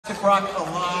Classic rock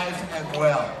alive and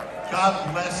well.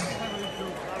 God bless you.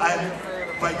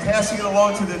 By passing it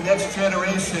along to the next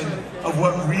generation of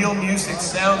what real music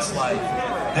sounds like,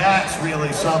 that's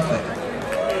really something.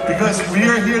 Because we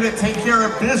are here to take care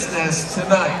of business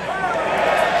tonight.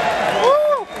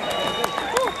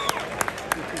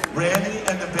 Randy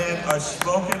and the band are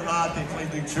smoking hot. They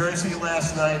played New Jersey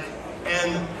last night.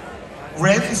 And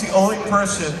Randy's the only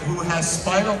person who has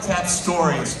Spinal Tap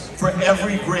stories for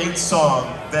every great song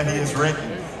that he has written.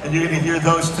 And you're going to hear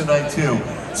those tonight too.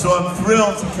 So I'm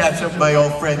thrilled to catch up with my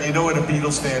old friend. You know what a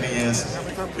Beatles fan he is.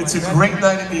 It's a great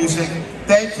night of music.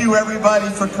 Thank you everybody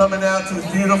for coming out to the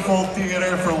beautiful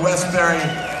theater for Westbury.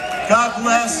 God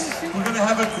bless. We're going to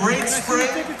have a great spring.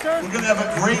 We're going to have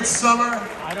a great summer.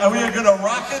 And we are going to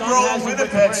rock and roll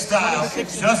Winnipeg style in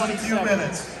just a few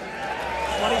minutes.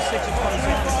 26 and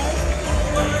 27.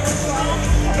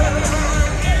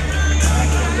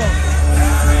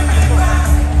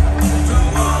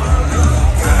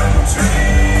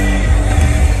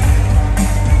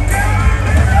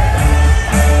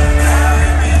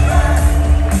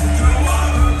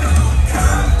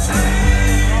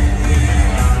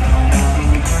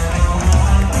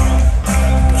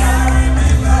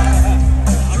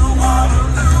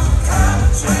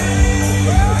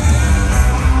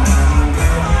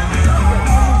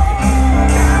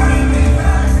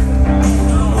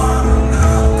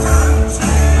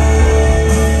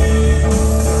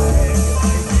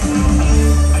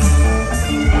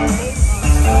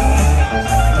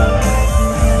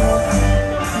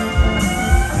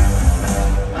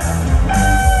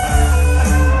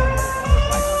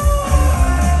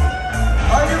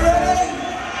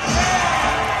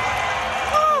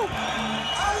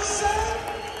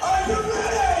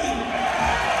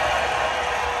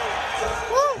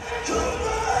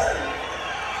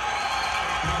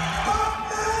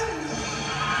 Bachman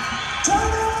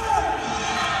Turner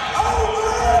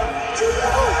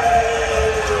Overdrive!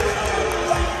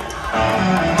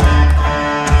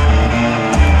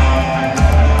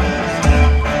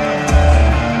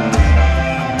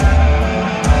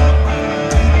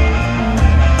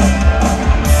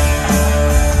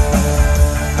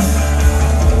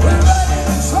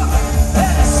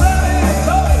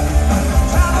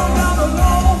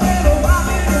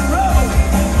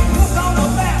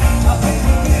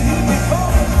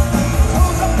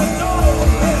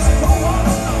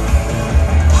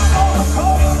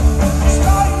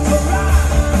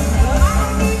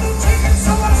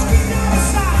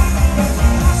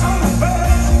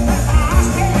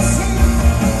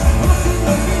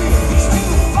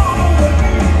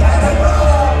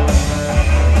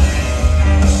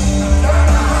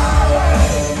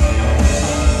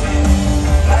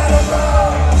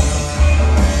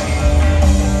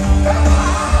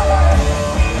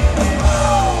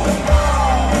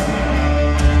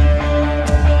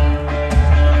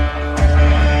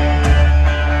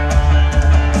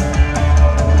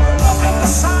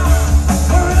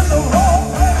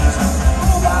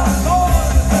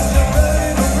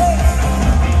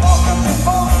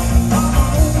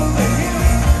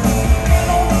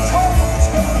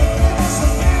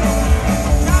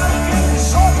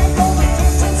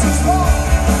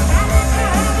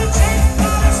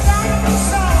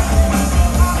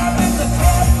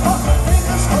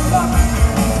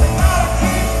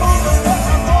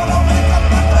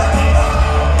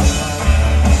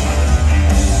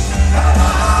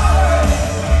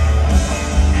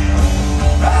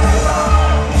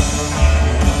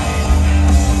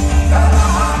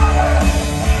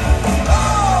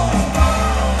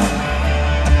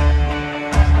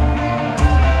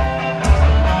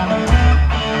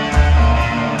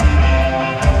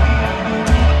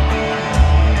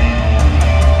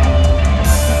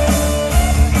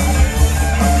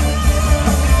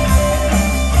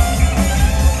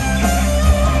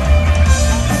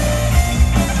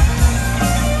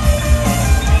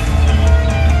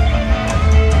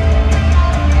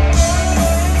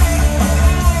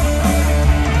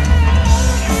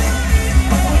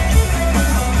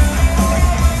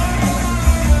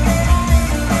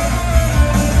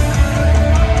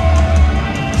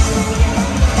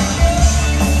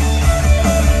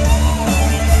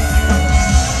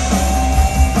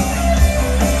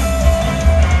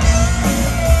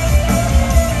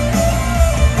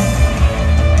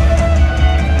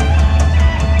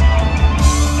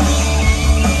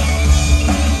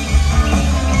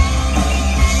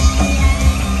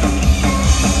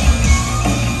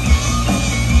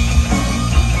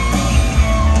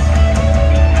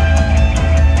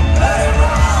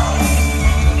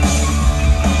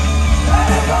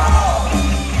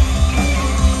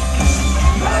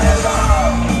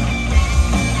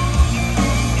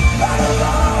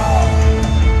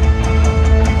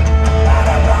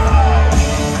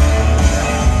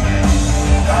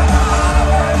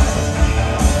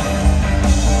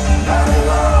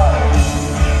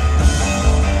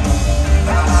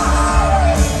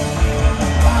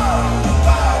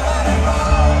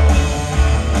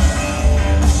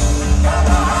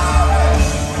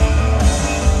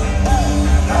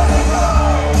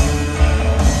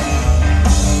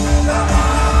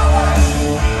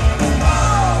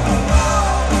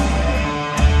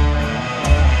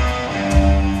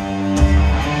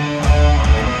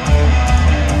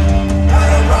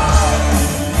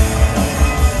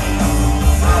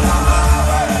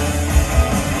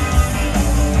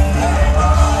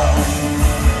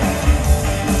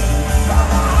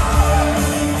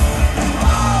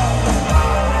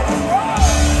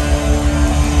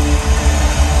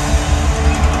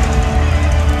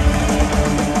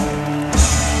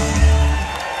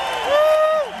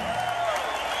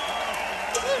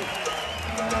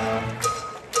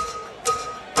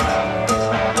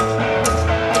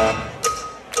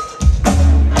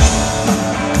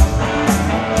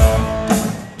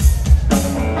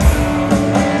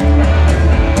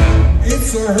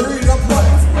 It's a hurried up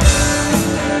life.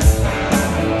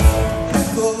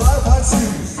 It's the life I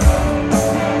choose.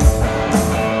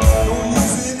 No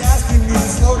use in asking me to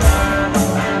slow down.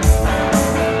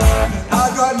 I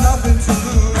got nothing to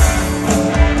lose.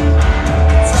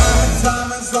 Time and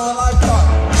time is all I've got.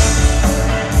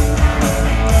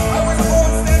 I was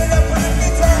born standing up with a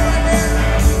guitar in my hand.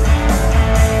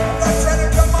 I'm not trying to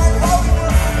come my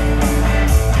Hollywood,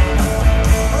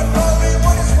 but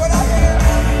Hollywood is what I am.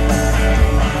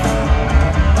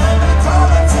 I'm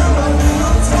coming to a new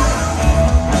town.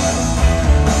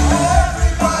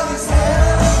 Everybody's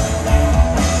there.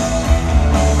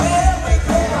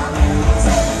 Everything I'm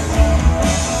using.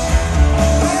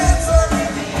 Hands are in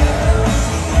the air.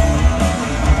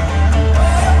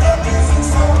 When the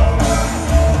music's over,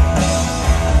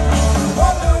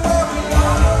 wonder where we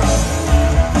are.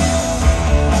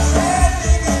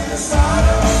 Standing in the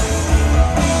silence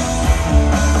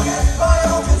with my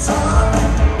own guitar.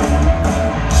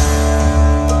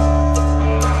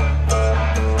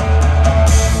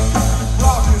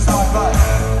 Rock is my life.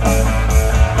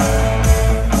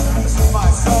 This is my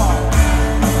song.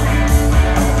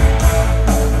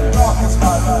 Rock is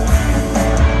my life.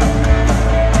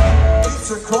 It's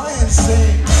a crying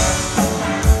shame.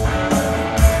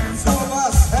 Some of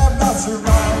us have not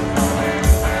survived.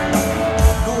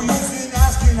 No use in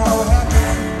asking how it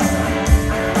happened.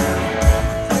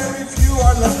 Very few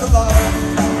are left alive.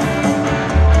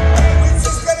 We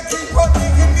just gotta keep on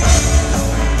making music.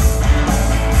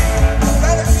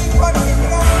 Gotta keep on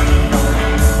keeping on.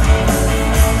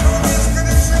 No risk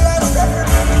gonna your last record.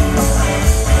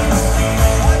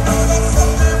 I know that's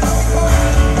something really cool.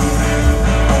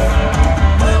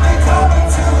 When we come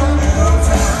into a new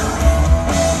town,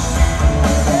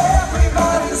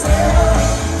 everybody's there.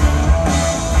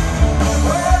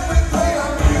 When we play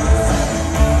our music,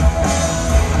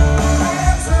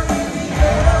 hands are in the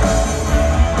air.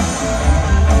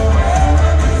 When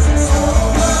the music's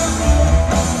over,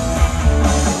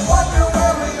 wonder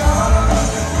where we are.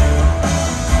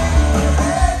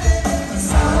 Standing in the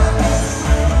silence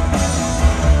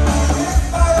with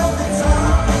my own guitar.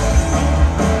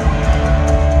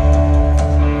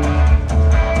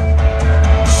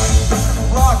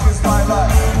 Rock is my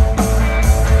life.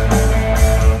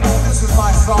 This is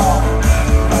my song.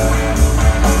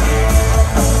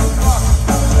 Rock.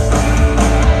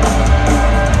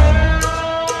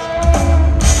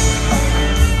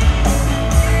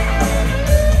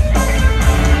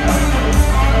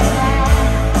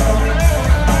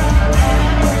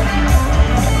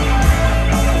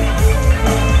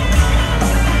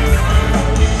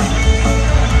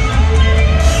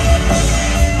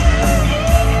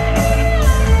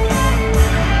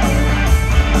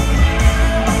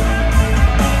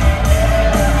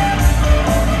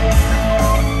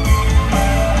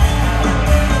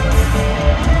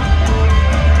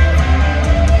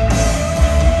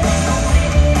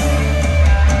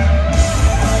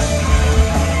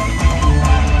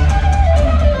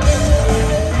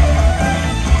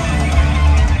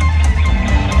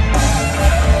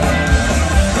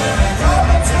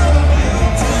 Coming to a new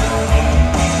town.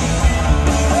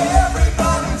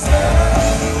 Everybody's there.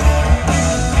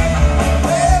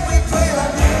 When we play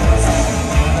our music,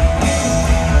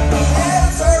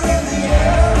 hands are in the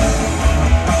air.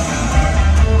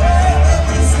 When the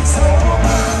music's over,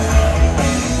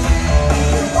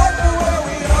 we wonder where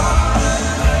we are.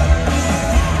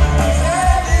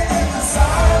 Standing in the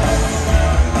silence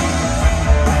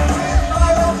with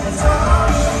my own guitar.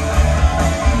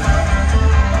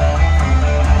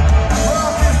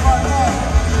 Rock is my life.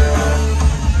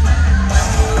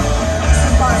 This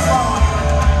is my song.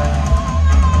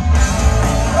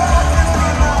 Rock is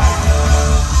my life.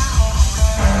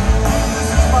 This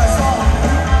is my song.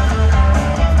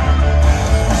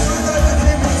 So glad you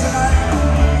came here tonight.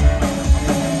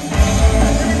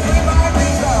 Let me play my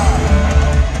guitar.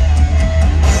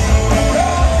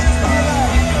 Rock is my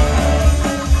life.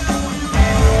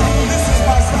 This is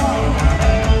my song.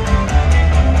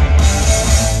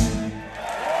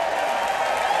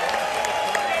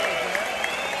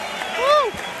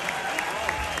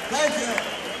 Thank you.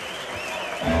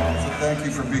 So thank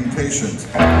you for being patient.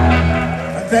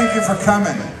 And thank you for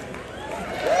coming.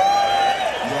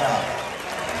 Yeah.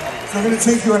 So I'm going to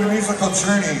take you on a musical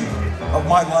journey of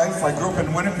my life. I grew up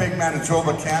in Winnipeg,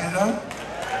 Manitoba, Canada.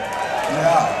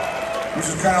 Yeah. Which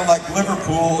is kind of like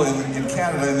Liverpool in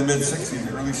Canada in the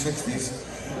mid-60s, early 60s.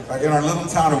 In our little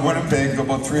town of Winnipeg,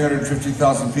 about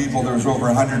 350,000 people, there was over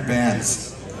 100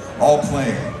 bands, all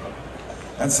playing.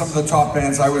 And some of the top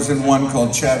bands, I was in one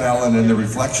called Chad Allen and the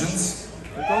Reflections.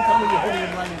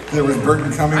 There was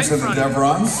Burton Cummings and the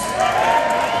Devrons.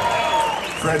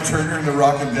 Fred Turner and the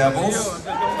Rockin' Devils,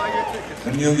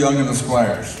 and Neil Young and the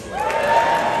Squires.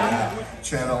 Yeah.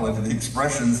 Channel into the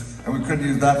Expressions, and we couldn't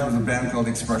use that. There was a band called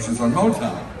Expressions on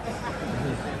Motown.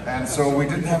 And so we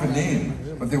didn't have a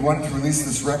name, but they wanted to release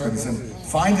this record. They said,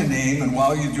 find a name, and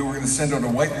while you do, we're going to send out a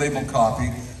white label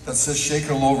copy that says Shake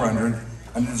It All Over under it,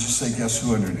 and then just say Guess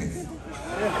Who underneath.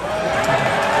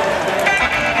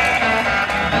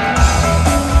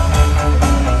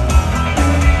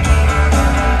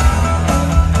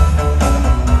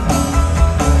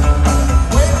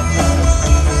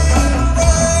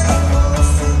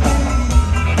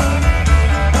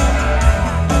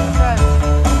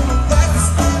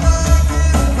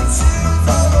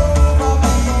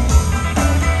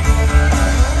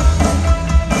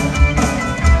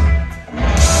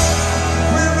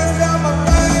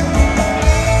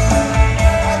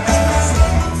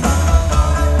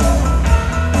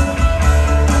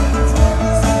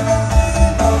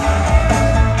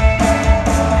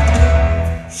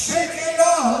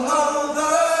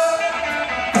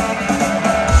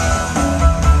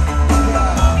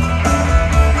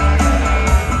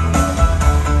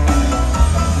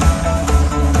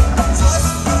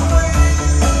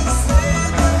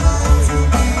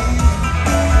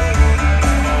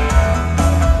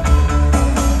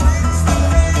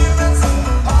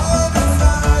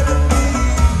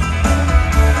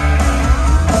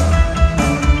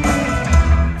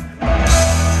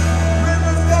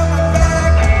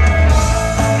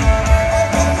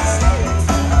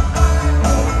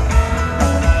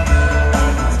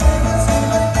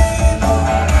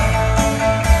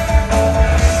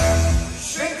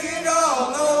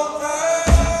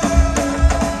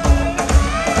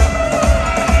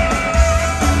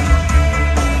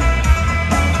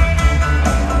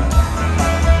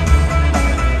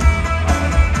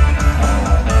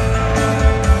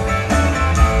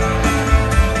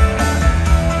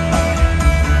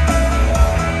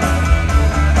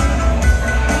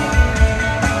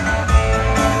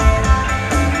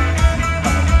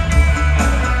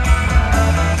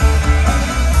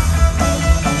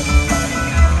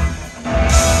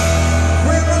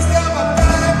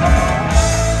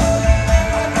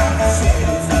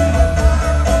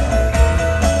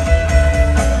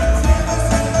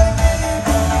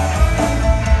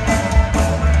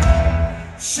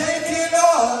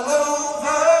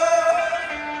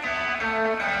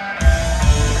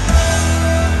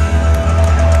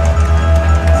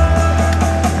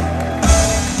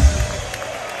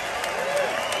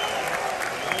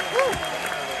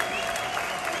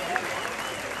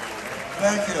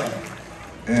 Thank you.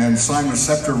 And signed with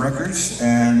Scepter Records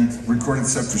and recorded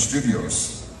Scepter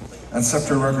Studios. And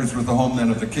Scepter Records was the home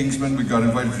then of the Kingsmen. We got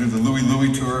invited to do the Louie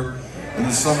Louie tour in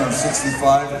the summer of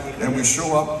 '65. And we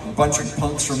show up, a bunch of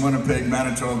punks from Winnipeg,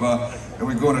 Manitoba, and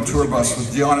we go on a tour bus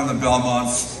with Dion and the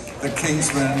Belmonts, the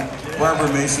Kingsmen,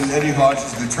 Barbara Mason, Eddie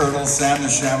Hodges, the Turtles, Sam the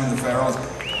Sham and the Pharaohs.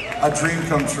 A dream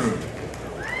come true.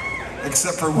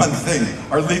 Except for one thing,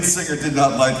 our lead singer did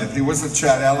not like it. He wasn't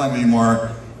Chad Allen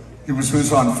anymore. He was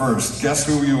Who's On First. Guess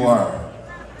who you are?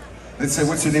 They'd say,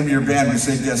 what's the name of your band? We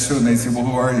say, Guess Who? And they'd say, well,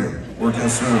 who are you? Or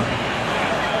Guess Who?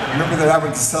 Remember that Abbott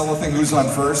Costello thing, Who's On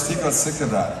First? He got sick of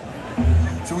that.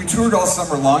 So we toured all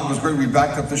summer long. It was great. We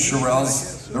backed up the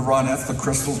Shirelles, the Ronettes, the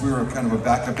Crystals. We were kind of a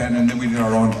backup band, and then we did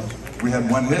our own. We had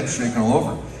one hit, Shakin' All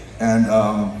Over. And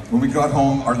when we got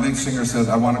home, our lead singer said,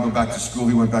 I want to go back to school.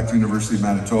 He went back to University of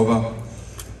Manitoba.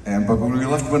 But when we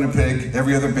left Winnipeg,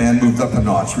 every other band moved up a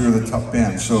notch. We were the top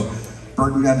band. So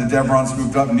Burton and the Devrons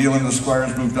moved up, Neil and the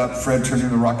Squires moved up, Fred Turner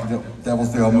and the Rockin'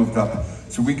 Devils, they all moved up.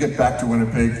 So we get back to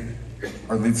Winnipeg,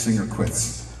 our lead singer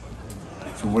quits.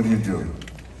 So what do?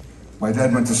 My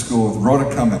dad went to school with Rhoda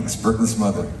Cummings, Burton's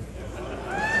mother.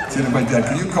 Said to my dad,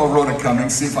 can you call Rhoda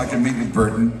Cummings, see if I can meet with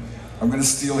Burton? I'm going to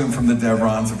steal him from the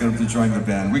Devrons, I'll get him to join the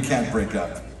band. We can't break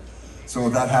up. So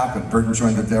that happened. Burton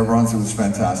joined the Devrons, it was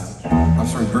fantastic. I'm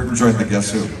sorry, Burton joined the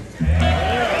Guess Who.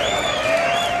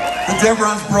 The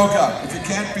Devrons broke up. If you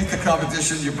can't beat the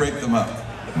competition, you break them up.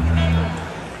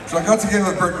 So I got together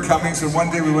with Burton Cummings, and one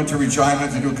day we went to Regina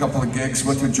to do a couple of gigs,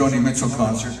 went to a Joni Mitchell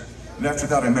concert. And after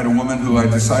that, I met a woman who I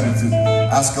decided to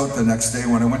ask out the next day.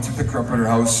 When I went to pick her up at her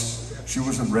house, she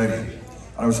wasn't ready.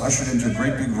 I was ushered into a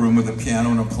great big room with a piano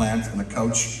and a plant and a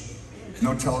couch.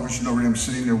 No television, no radio. I'm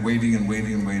sitting there waiting and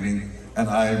waiting and waiting. And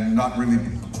I'm not really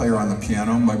a player on the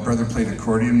piano. My brother played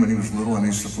accordion when he was little, and I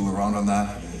used to fool around on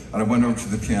that. And I went over to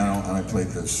the piano and I played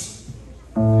this.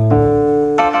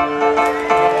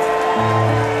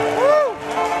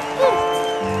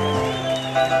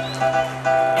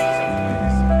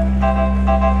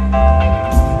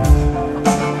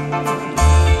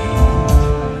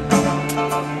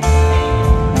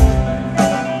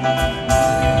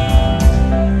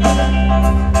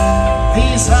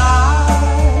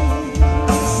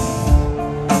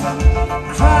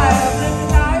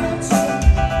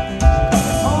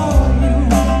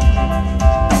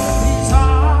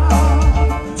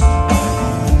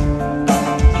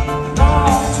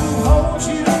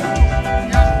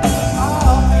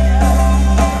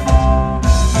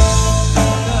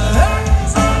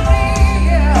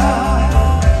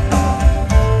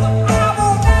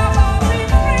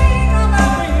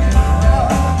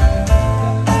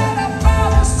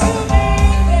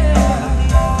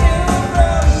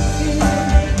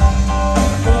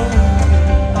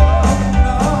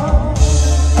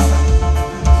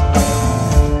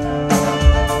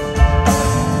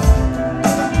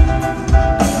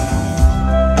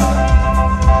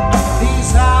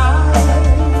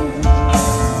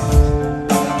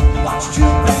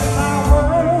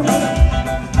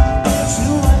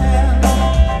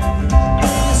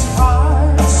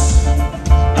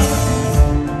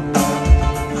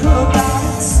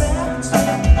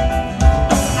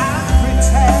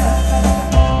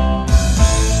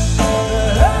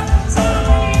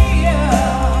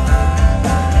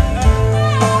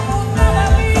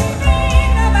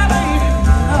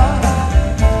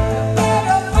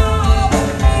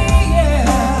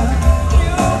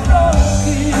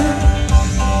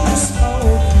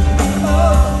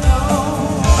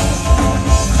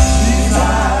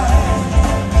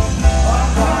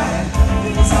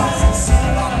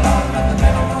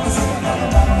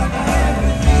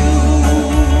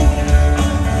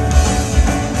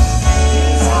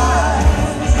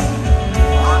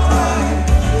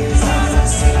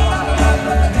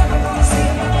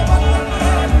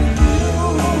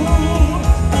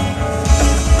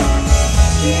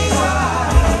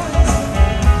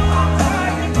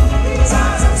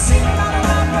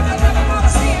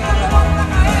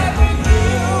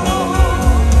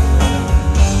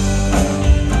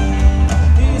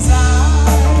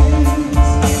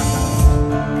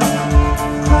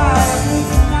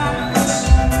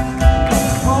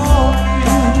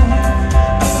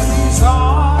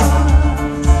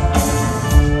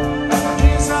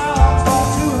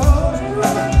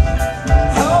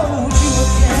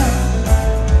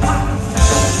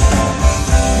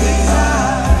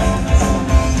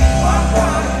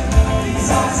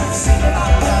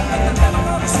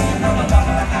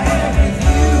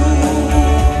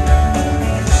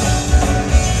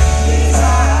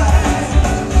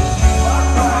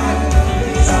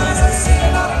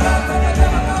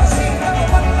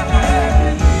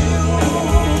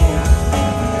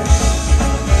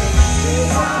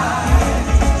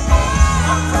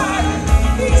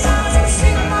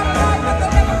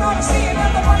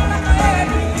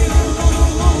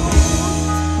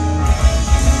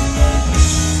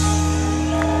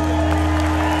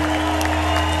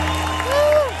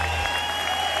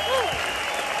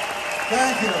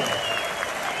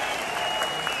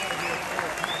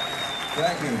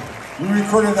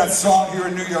 recorded that song here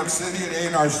in New York City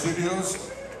at A&R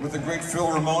Studios with the great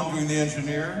Phil Ramone doing the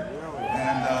engineer,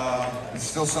 and it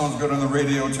still sounds good on the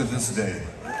radio to this day.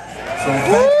 So thank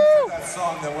you for that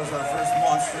song. That was our first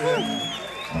monster hit.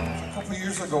 A couple of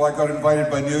years ago, I got invited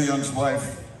by Neil Young's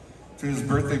wife to his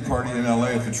birthday party in LA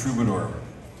at the Troubadour.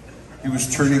 He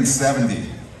was turning 70.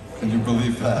 Can you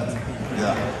believe that?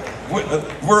 Yeah.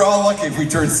 We're all lucky if we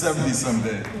turn 70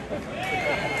 someday.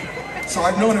 So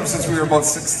I've known him since we were about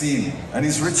 16, and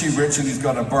he's Richie Rich, and he's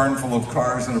got a barn full of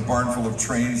cars and a barn full of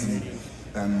trains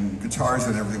and guitars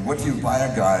and everything. What do you buy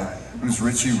a guy who's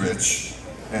Richie Rich?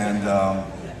 And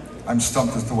I'm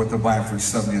stumped as to what to buy him for his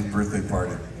 70th birthday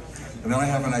party. And then I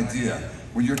have an idea.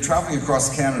 When you're traveling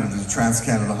across Canada, there's a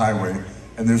Trans-Canada Highway,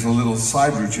 and there's a little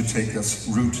side route you take, that's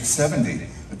Route 70,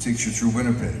 that takes you through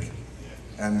Winnipeg.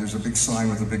 And there's a big sign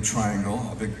with a big triangle,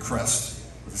 a big crest,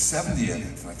 with a 70 in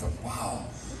it. And I thought, wow,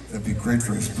 that'd be great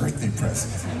for his birthday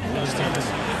present.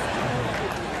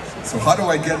 So how do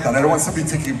I get that? I don't want somebody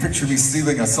taking a picture of me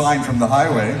stealing a sign from the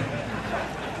highway.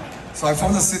 So I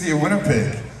phoned the city of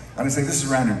Winnipeg, and I say, this is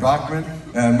Randy Bachman,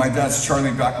 and my dad's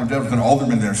Charlie Bachman. Dad was an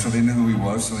alderman there, so they knew who he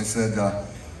was. So I said,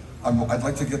 I'd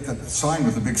like to get that sign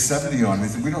with a big 70 on it. They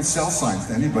said, we don't sell signs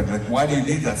to anybody. Like, why do you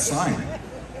need that sign?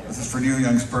 This is for Neil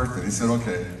Young's birthday. He said,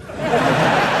 okay.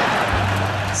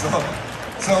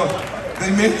 So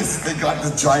they made this, they got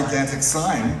this gigantic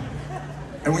sign.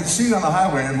 And when you see it on the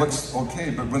highway, it looks okay,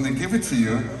 but when they give it to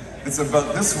you, it's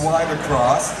about this wide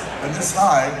across and this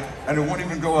high, and it won't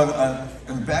even go on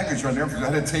the baggage on the airplane. I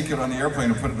had to take it on the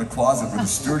airplane and put it in the closet with the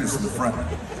stewardess in the front.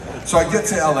 So I get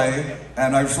to LA,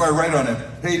 and I write on it,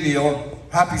 hey Neil,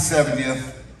 happy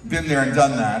 70th, been there and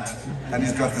done that. And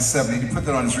he's got the 70, he put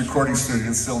that on his recording studio,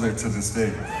 it's still there to this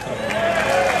day.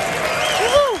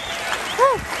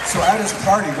 So at his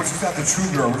party, which is at the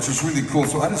Troubadour, which is really cool,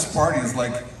 so at his party is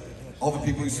like, all the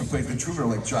people who used to play the Troubadour,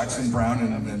 like Jackson Brown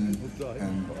and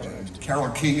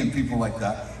Carole King and people like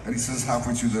that. And he says,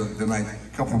 halfway through the night,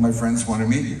 a couple of my friends want to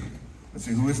meet you. I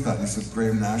say, who is that? He says,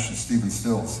 Graham Nash and Stephen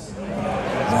Stills.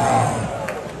 Wow.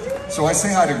 So I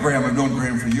say hi to Graham. I've known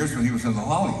Graham for years when he was in the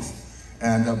Hollies.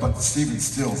 And but Stephen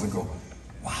Stills, I go,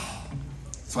 wow.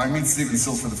 So I meet Stephen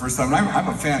Stills for the first time. And I'm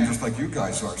a fan just like you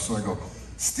guys are. So I go,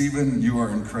 Stephen, you are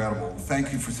incredible.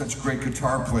 Thank you for such great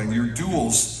guitar playing. Your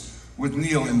duels with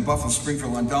Neil in Buffalo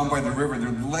Springfield on Down by the River,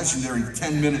 they're legendary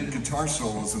 10-minute guitar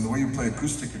solos, and the way you play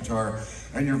acoustic guitar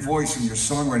and your voice and your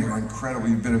songwriting are incredible.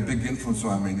 You've been a big influence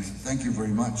on me. And he said, thank you very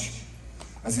much.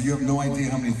 I said, you have no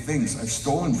idea how many things I've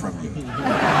stolen from you.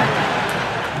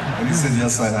 And he said,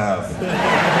 yes, I have.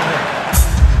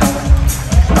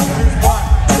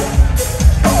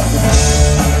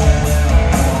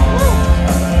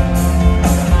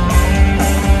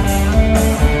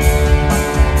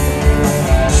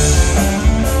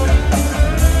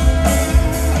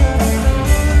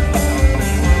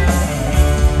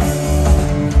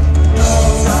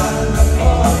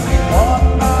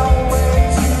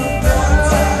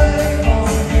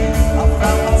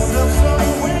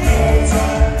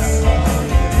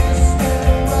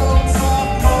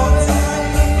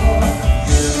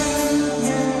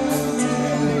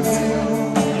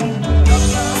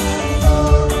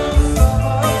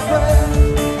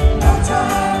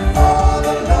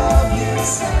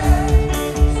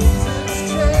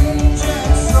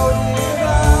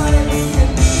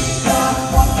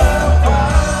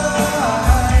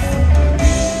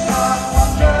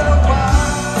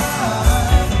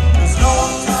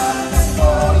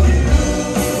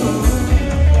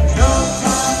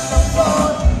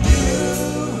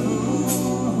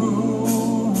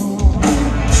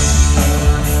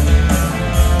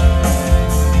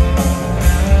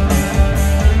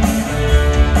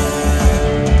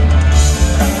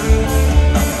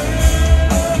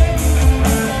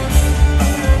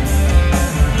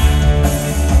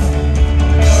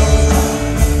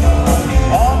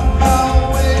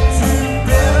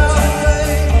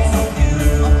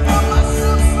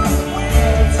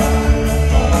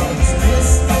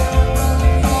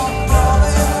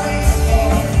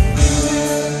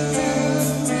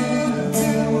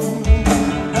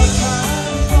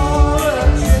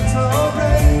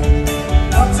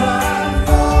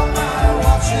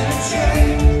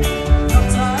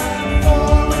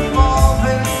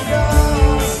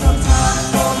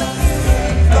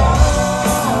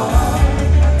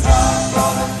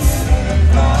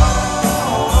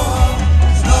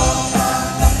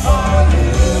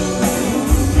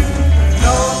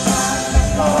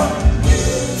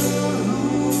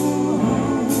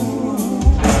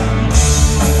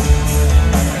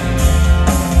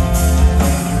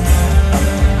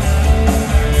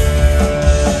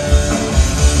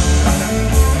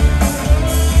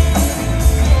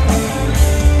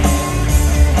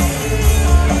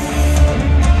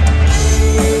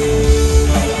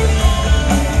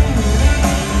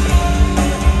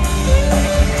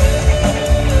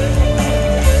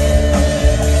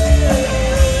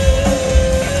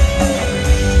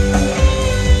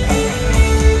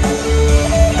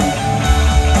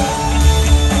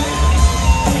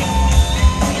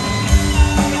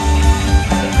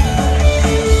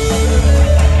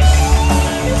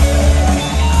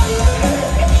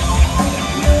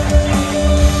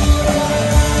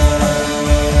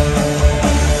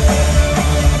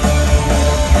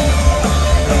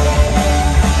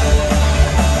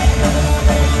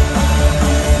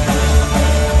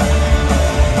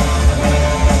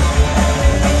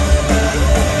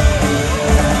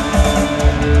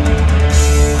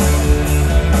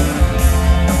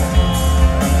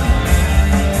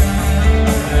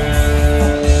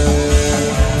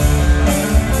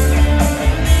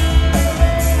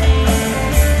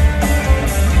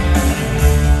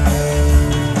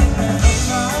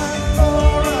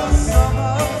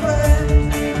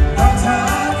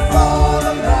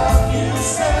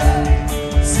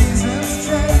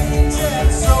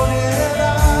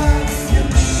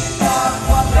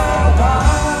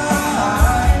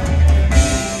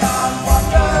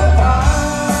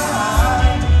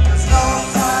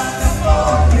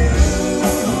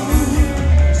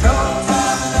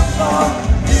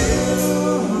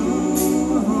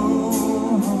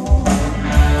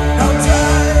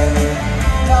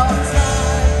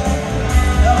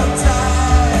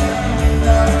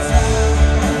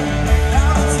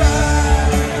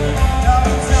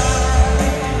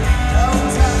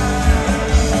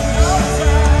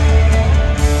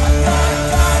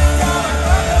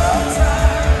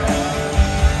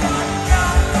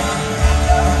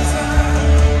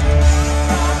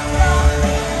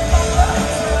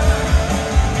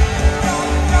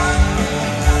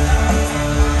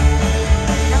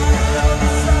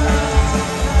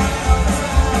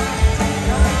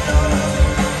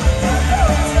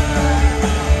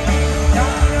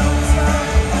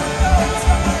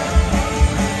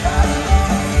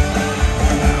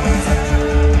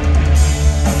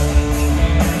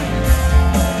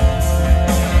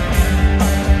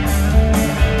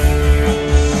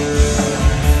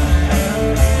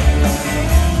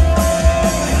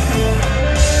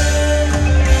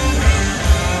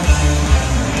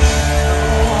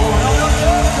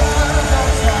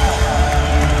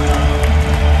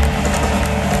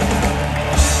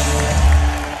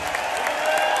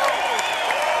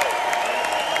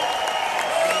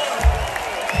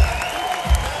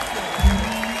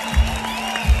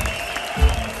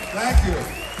 Thank you.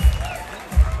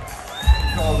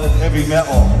 We call it heavy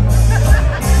metal.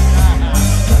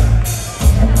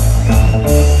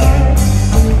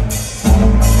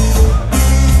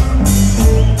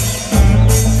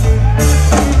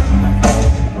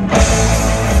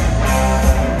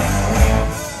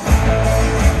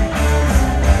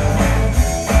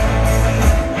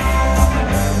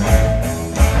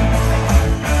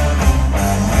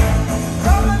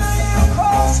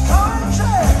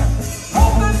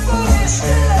 Hoping for you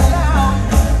still around.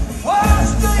 What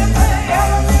else do you pay?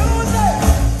 Have a music.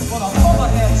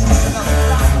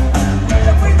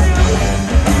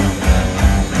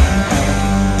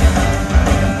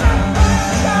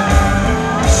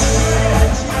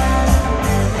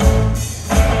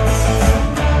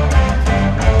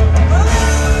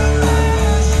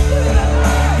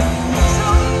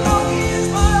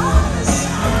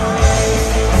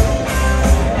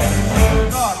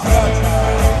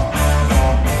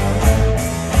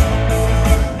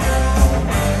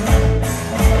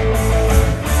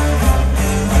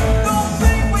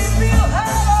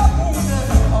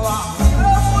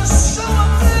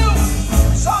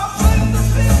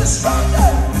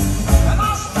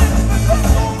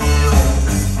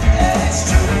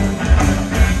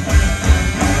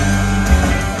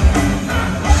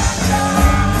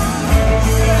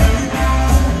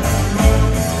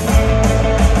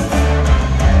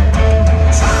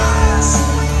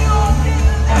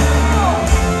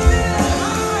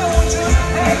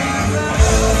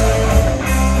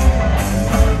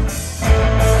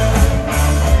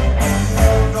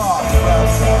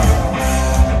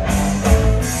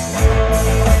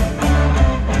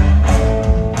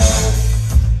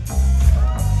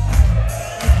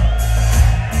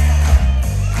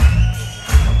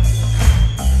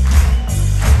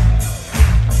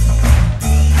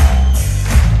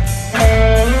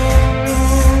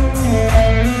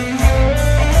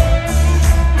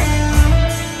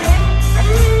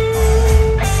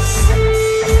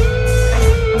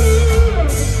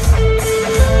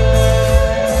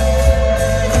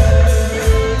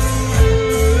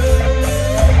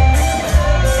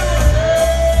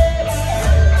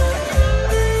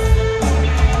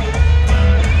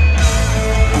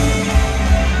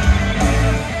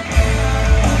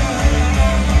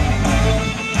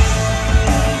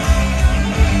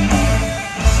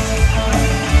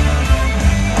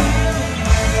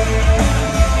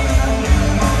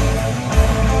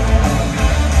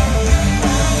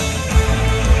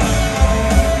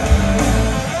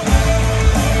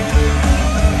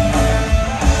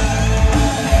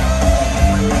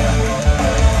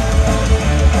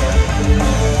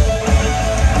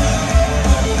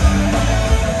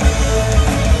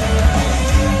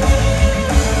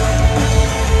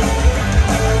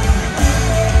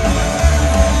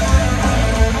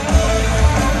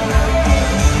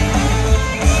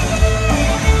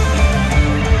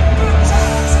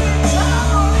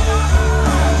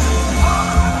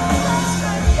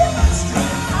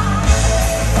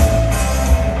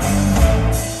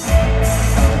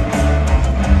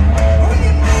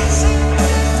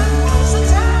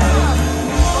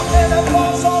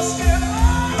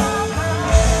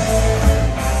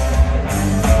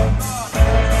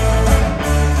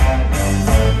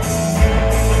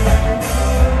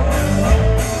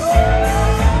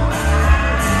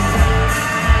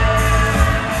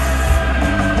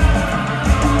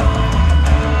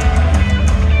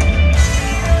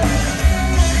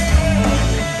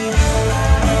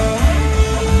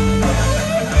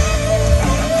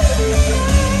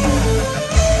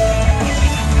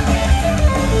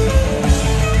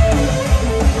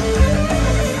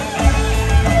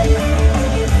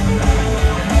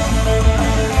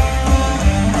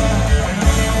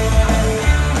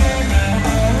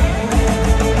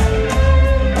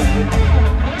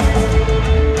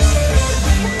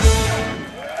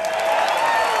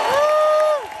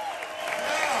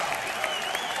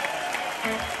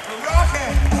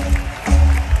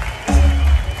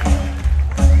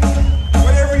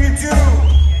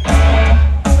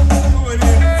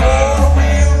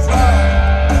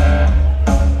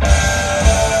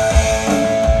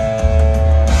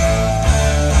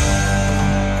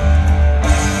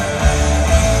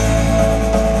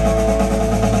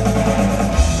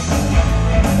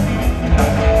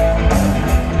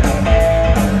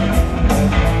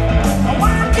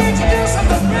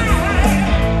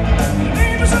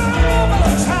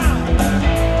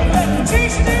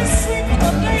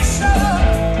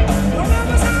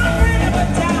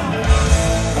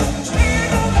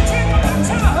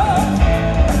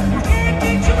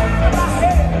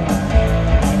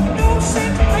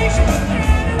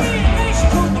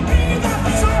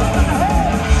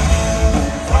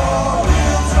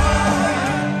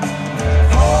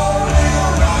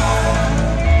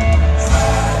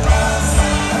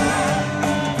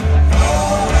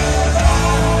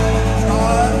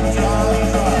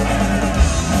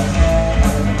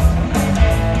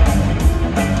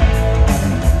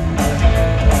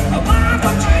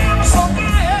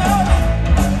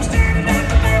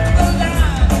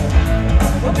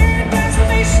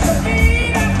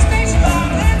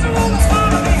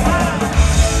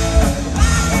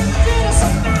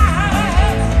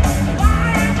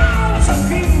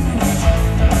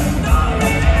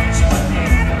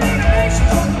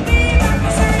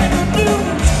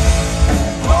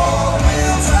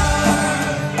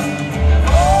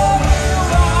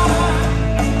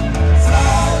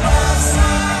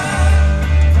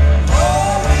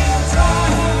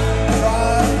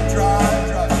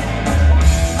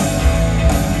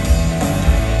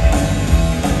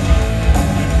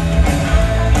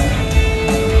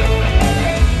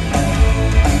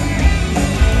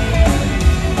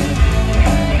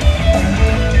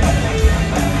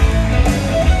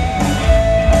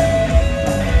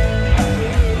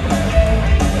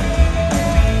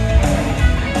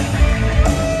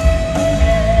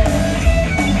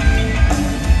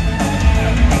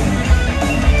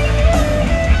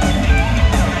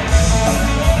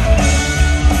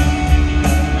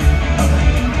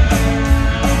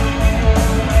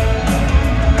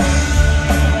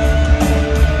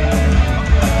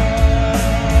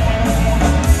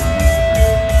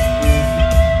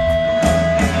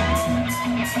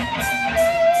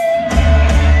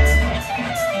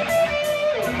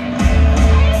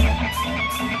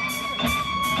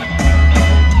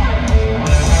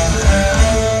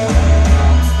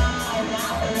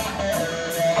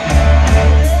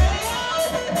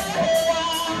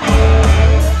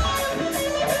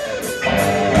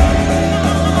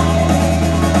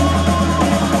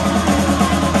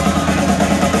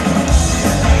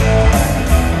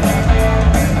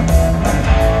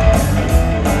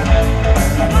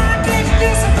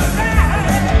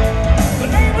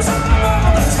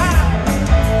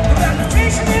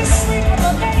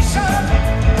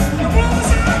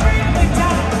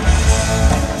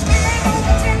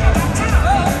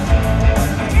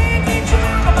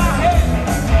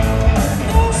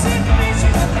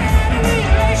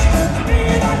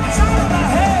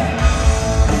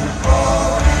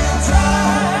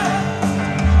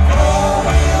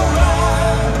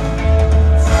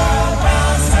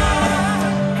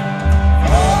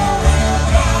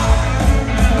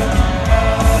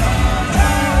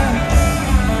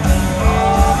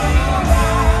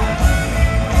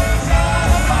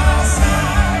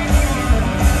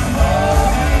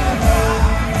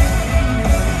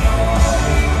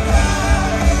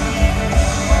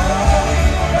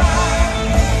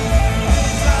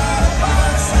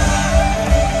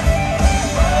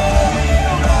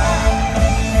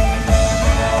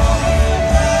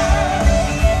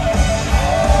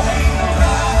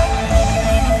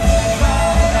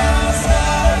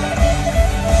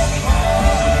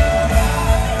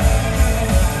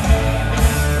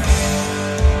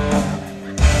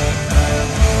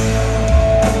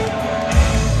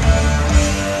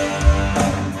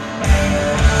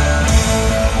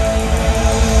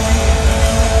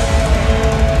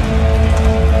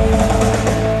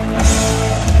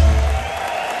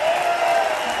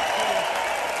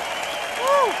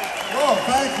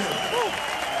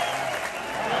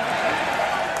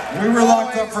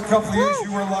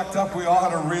 locked up, we all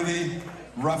had a really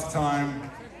rough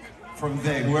time from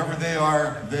whoever they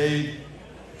are, they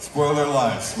spoil their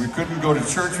lives. We couldn't go to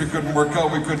church, we couldn't work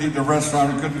out, we couldn't eat in a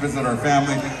restaurant, we couldn't visit our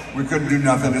family, we couldn't do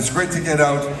nothing. It's great to get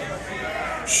out,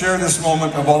 share this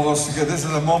moment of all of us together. This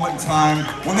is a moment in time.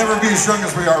 We'll never be as young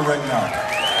as we are right now.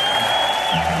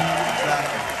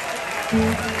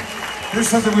 Here's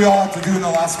something we all have to do in the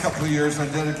last couple of years, and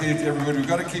I dedicate it to everybody. We've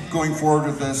got to keep going forward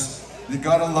with this. You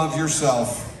got to love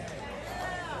yourself.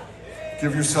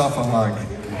 Give yourself a hug.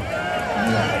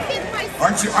 Yeah.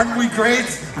 Aren't we great?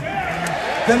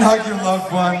 Then hug your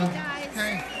loved one.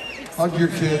 Hug your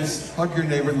kids. Hug your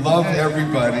neighbor. Love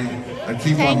everybody. And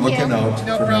keep on looking out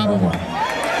for number one.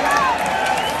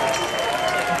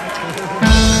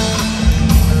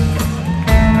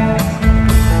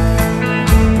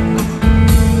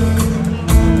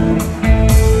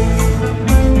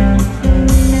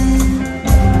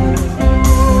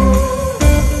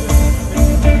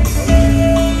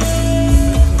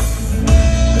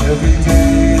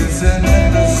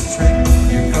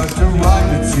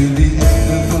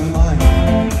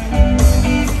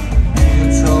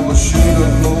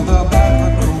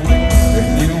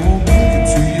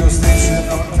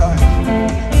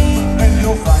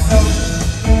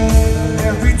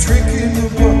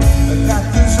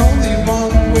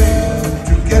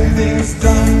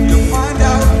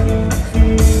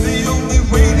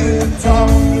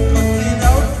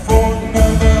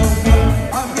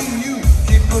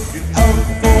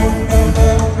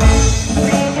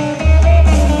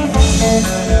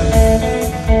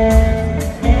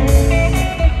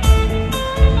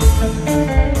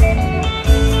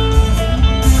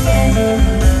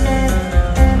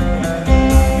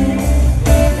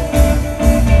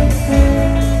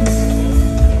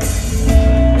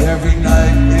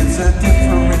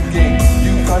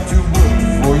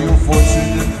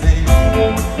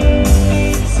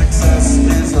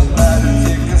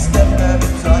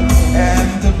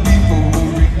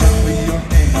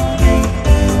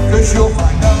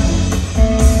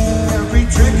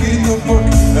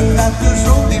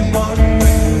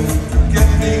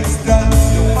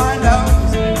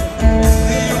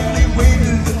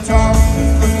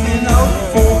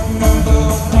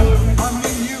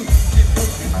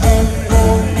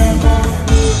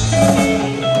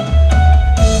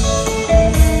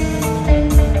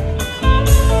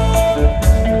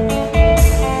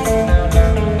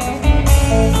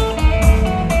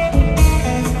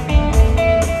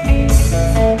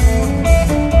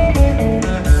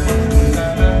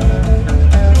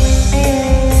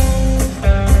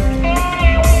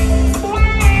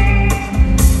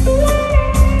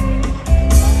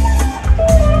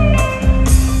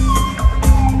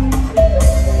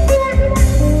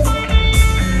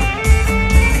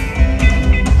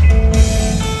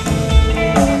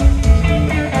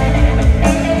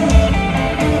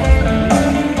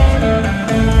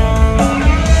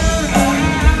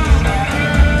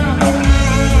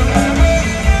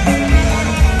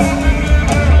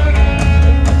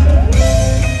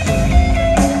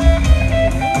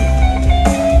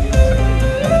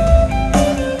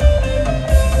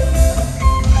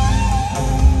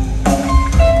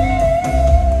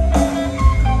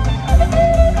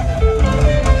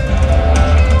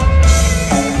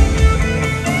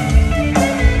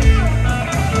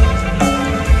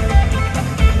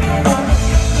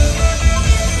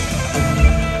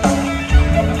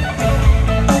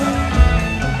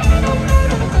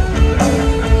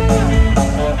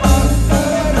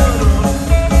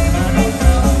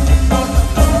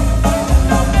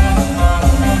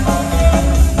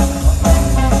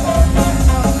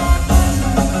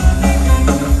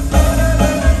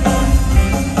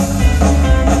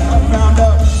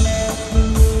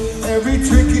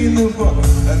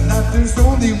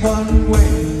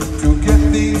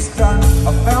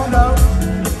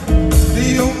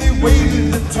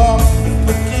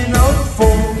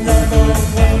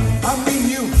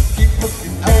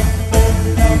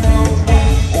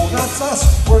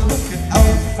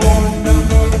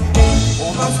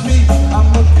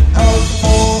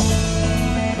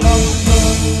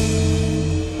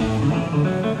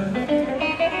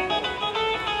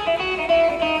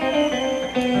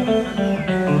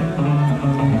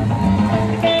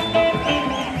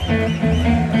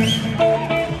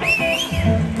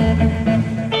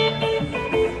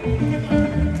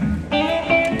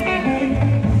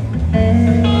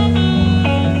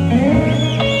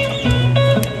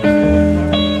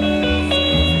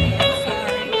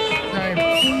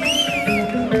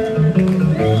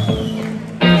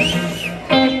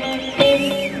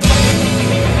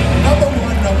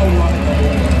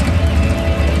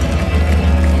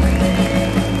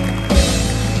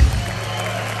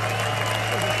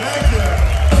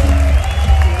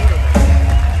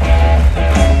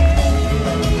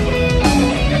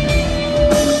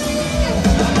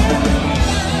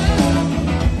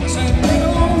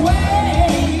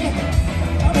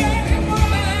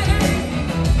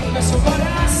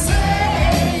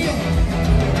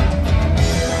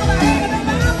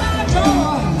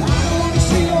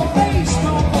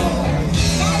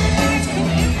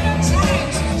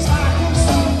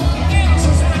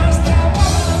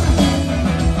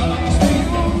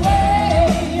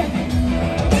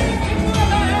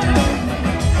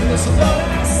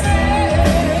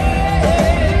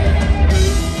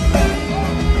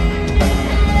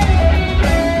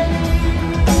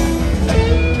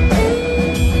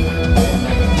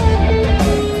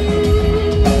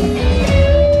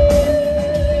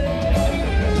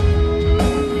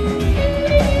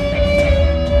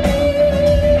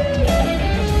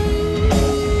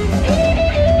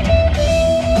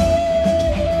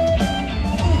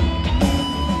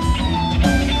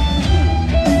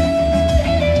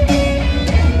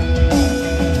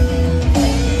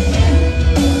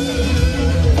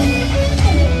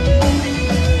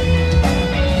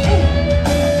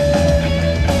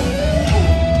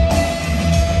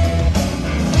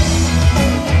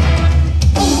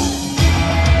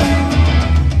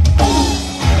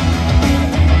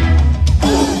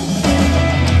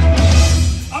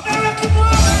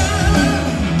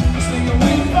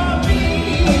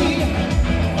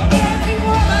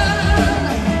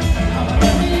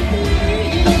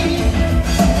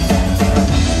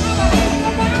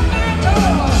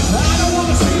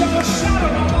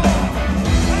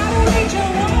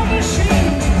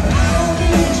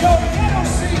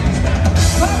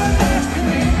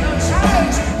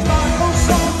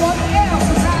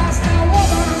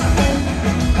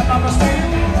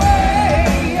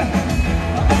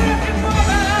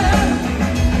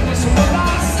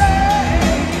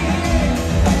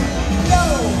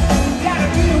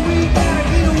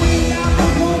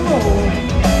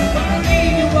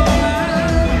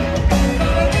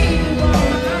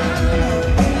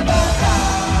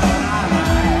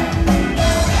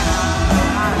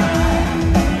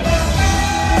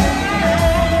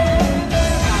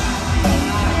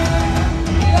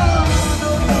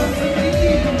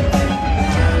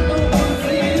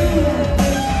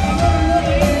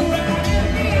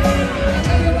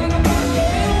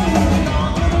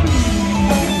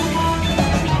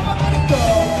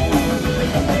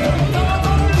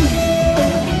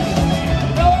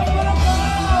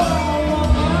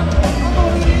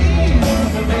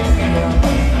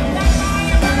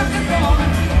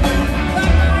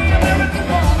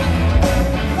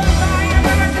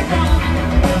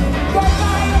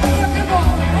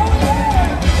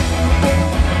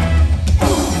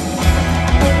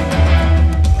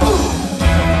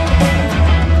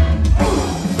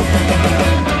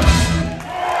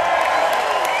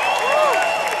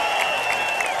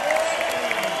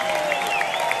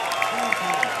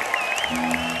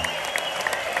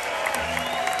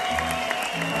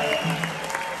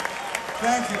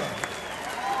 Thank you.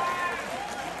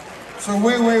 So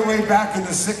way back in the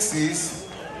 60s,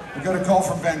 we got a call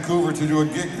from Vancouver to do a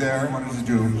gig there. What wanted to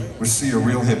do was see a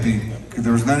real hippie.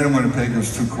 There was none in Winnipeg, it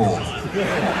was too cold.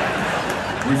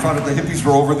 We found out the hippies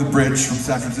were over the bridge from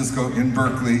San Francisco in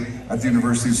Berkeley at the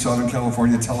University of Southern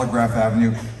California, Telegraph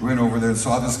Avenue. We went over there and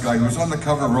saw this guy who was on the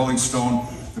cover of Rolling Stone,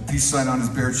 the peace sign on his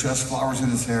bare chest, flowers in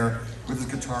his hair, with his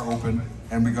guitar open,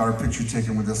 and we got our picture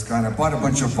taken with this guy. And I bought a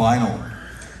bunch of vinyl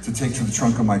to take to the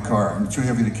trunk of my car. I'm too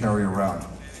heavy to carry around.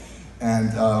 And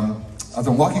as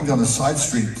I'm walking down the side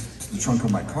street to the trunk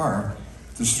of my car,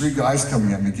 there's three guys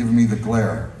coming at me, giving me the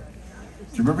glare.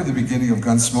 Do you remember the beginning of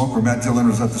Gunsmoke where Matt Dillon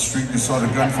was at the street and you saw the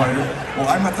gunfighter? Well,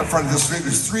 I'm at the front of the street,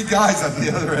 there's three guys at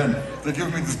the other end. They're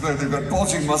giving me this glare. They've got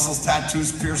bulging muscles,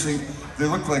 tattoos, piercing. They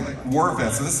look like war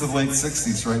vets. So this is the late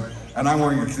 60s, right? And I'm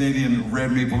wearing a Canadian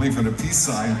red maple leaf and a peace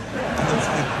sign.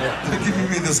 They're giving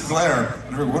me this glare.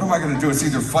 And what am I going to do? It's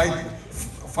either fight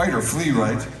or flee,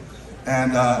 right?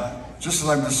 And just as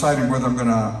I'm deciding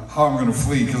how I'm going to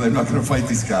flee, because I'm not going to fight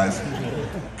these guys.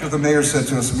 Because the mayor said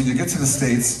to us, when you get to the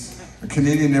States, a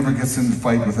Canadian never gets in a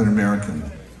fight with an American.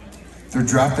 They're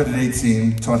drafted at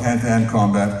 18, taught hand-to-hand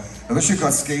combat. Unless you've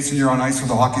got skates and you're on ice with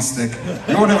a hockey stick,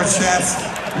 you won't have a chance.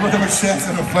 You won't have a chance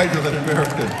in a fight with an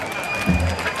American.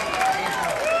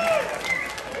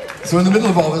 So in the middle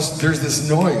of all this, there's this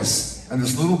noise, and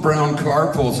this little brown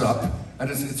car pulls up, and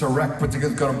it's a wreck put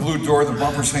together. It's got a blue door, the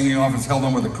bumper's hanging off, it's held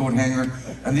on with a coat hanger,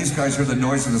 and these guys hear the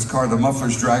noise of this car, the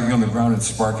muffler's dragging on the ground and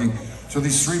sparking. So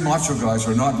these three macho guys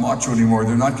are not macho anymore.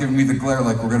 They're not giving me the glare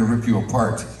like we're gonna rip you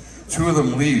apart. Two of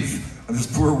them leave, and this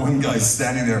poor one guy's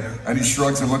standing there, and he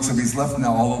shrugs and looks at me. He's left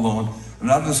now all alone. And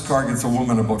out of this car gets a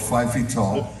woman about 5 feet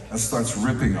tall and starts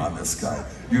ripping on this guy.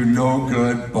 You no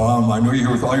good bum. I know you're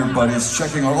here with all your buddies,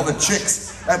 checking on all the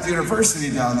chicks at the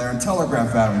university down there on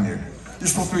Telegraph Avenue. You're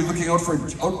supposed to be looking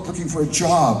for a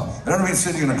job. And I don't mean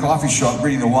sitting in a coffee shop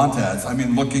reading the want ads. I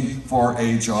mean looking for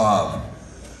a job.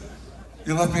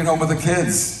 You left me at home with the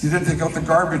kids. You didn't take out the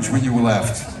garbage when you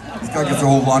left. This guy gets a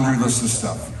whole laundry list of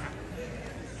stuff.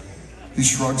 He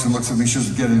shrugs and looks at me. She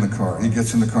says, get in the car. He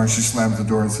gets in the car and she slams the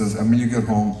door and says, and when you get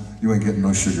home, you ain't getting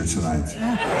no sugar tonight.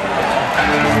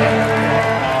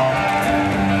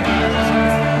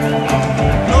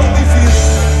 Lonely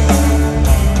feeling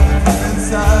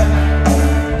inside.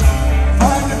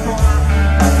 Find a corner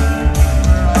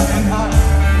where I can hide.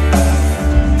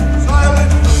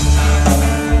 Silent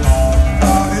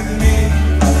thought in me.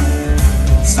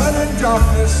 Sudden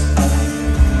darkness,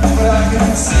 but I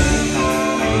can see.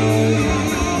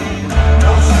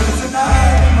 No sugar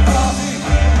tonight in my coffee.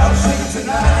 No sugar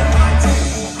tonight in my tea.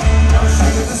 No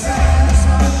sugar to stand.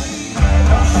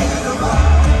 No sugar to run.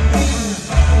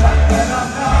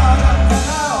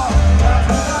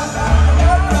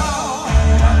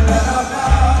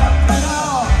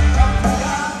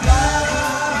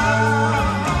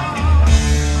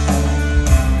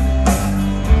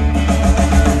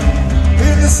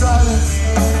 In the silence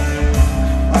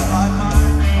of my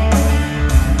mind,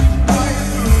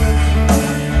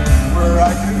 where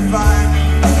I can find.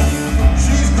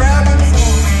 She's grabbing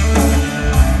for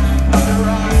her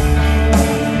eye.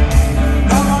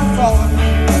 Now I'm falling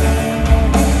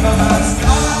for that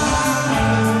style.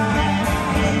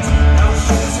 No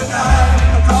sugar tonight in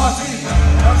the coffee.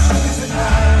 No sugar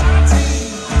tonight in my tea.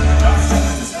 No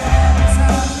sugar to stand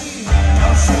beside me. No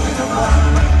sugar to run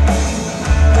with me.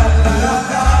 La la la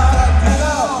la.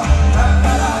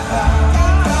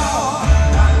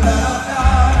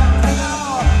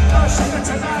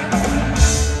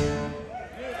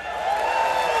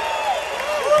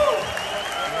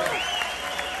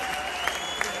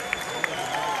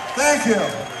 Thank you.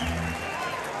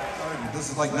 This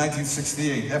is like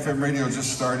 1968. FM radio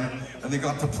just started, and they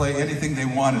got to play anything they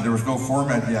wanted. There was no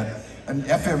format yet. And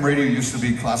FM radio used to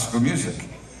be classical music.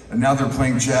 And now they're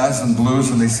playing jazz and blues,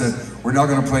 and they said, we're now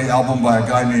going to play an album by a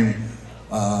guy named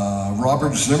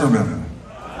Robert Zimmerman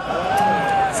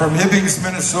from Hibbings,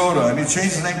 Minnesota. And he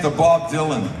changed his name to Bob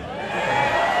Dylan.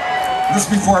 This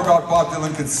is before Bob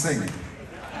Dylan could sing.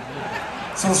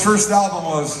 So his first album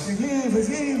was,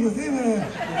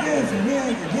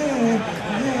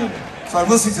 so I'm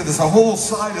listening to this, a whole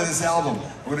side of this album.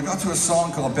 When I got to a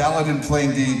song called Ballad in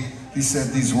Plain D, he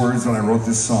said these words when I wrote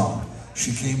this song.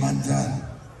 She came undone.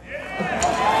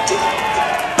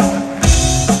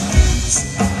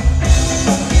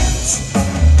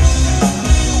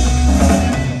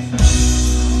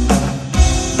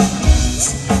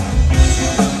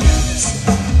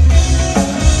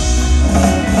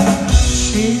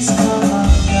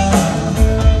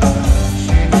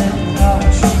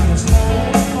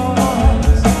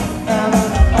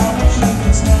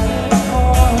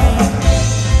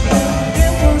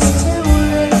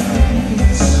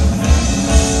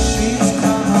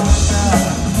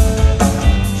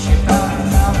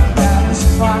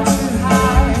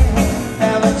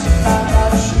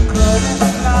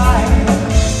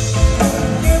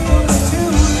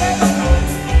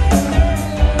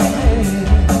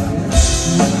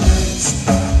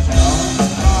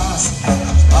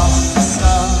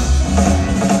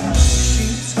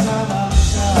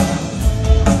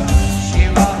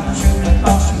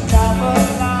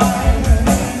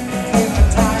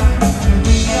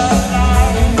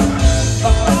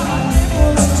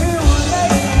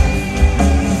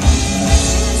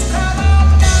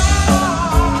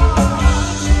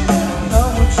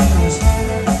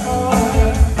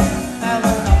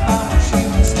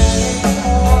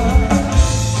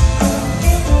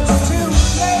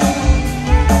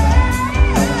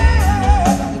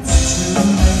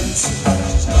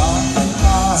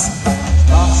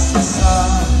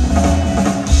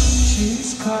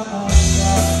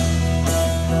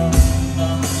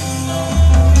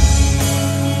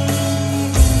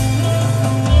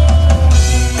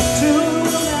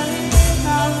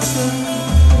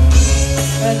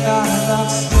 and not enough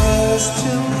stairs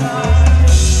tonight.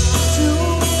 Too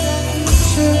many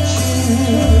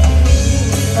churches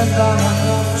and not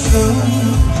enough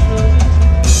truth.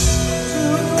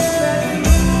 Too many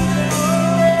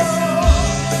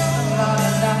and not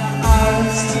enough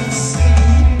eyes to see.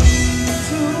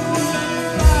 Too many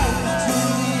lives to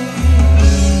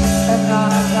live and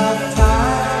not enough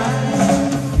time.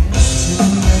 It's too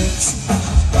late.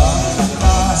 She's gone too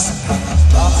fast. She's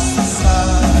lost the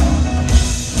sun.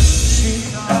 She's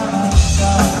gone.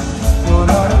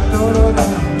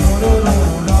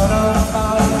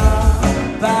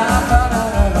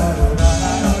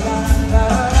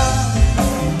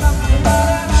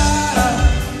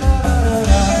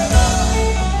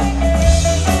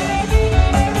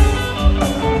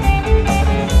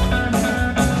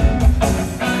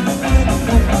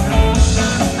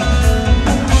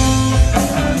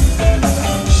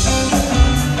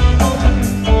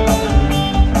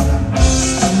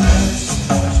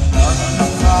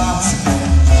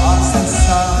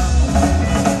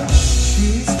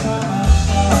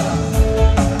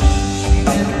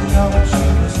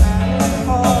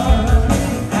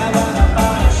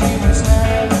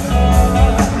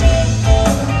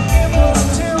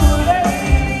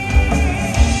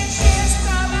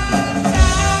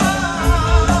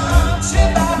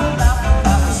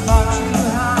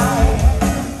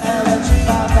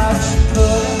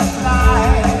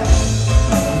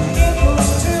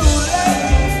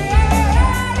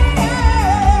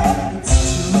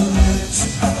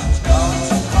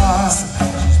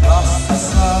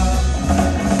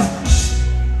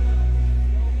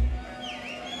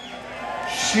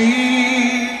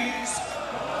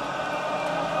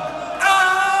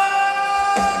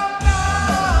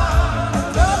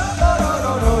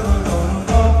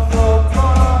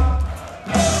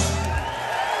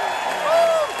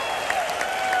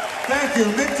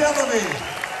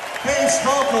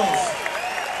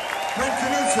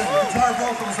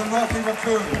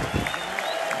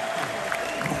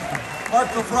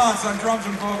 On drums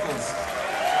and vocals.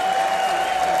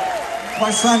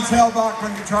 My son Tel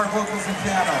Bachman, guitar, vocals, and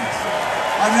piano.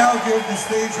 I now give the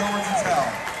stage over to Tel.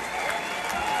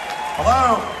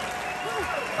 Hello.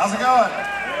 How's it going?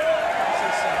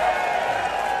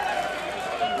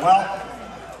 Well,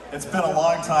 it's been a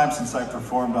long time since I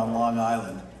performed on Long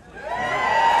Island.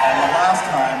 And the last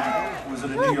time was at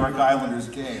a New York Islanders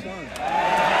game.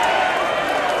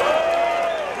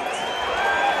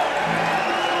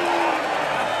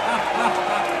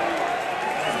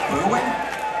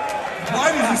 Why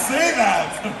did you say that?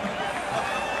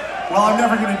 Well, I'm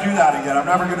never going to do that again. I'm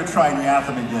never going to try the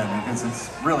anthem again because it's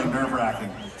really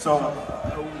nerve-wracking. So,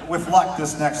 with luck,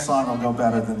 this next song will go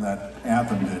better than that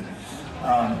anthem did.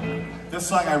 This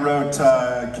song I wrote,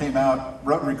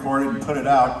 wrote and recorded and put it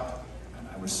out.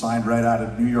 I was signed right out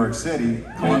of New York City,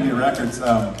 Columbia Records,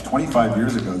 25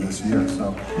 years ago this year.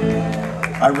 So,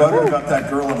 I wrote it about that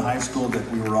girl in high school that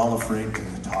we were all afraid to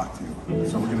talk to.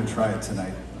 So we're going to try it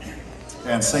tonight.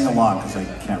 And sing along, because I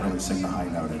can't really sing the high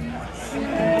note anymore.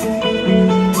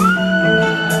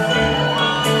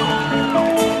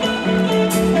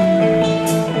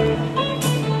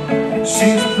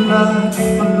 She's blood,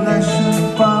 flesh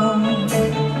and bone,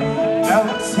 no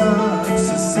touch,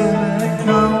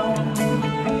 silicone.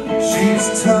 She's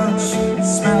touch,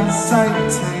 smell,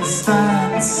 sight, taste,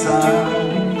 and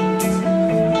sound.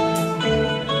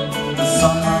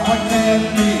 Somehow I can't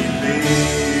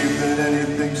believe that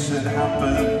anything should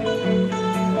happen.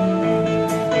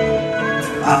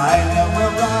 I know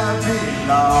where I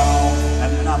belong,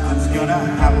 and nothing's gonna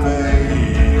happen.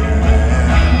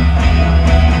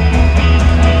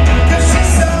 Cause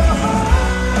she's so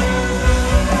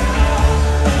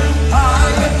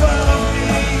high above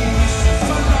me, she's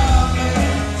so lovely,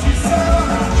 she's so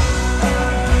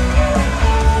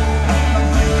I'm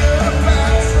thinking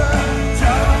about her,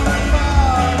 down and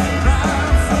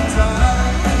around from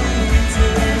time to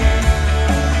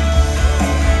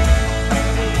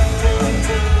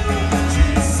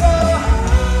she's so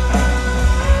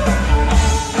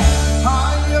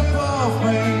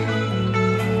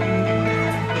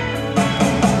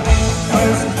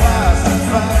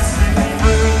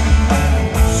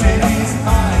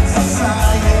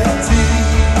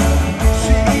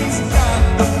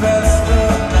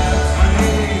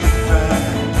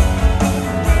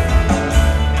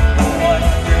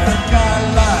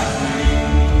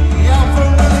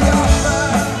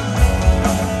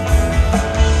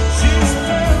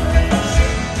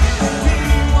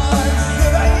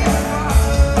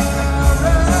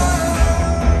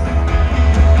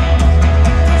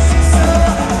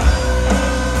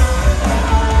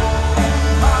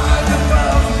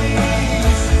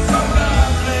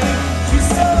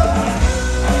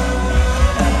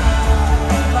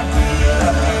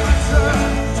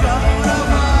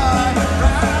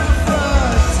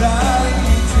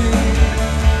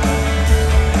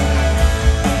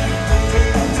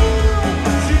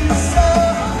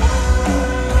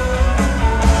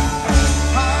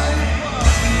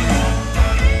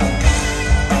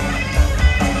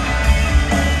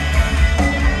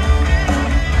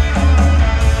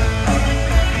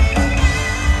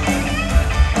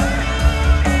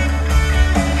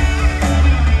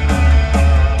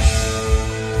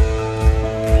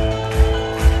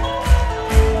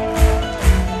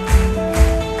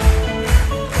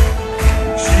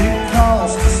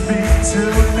to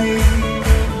me,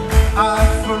 I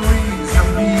freeze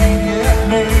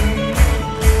immediately.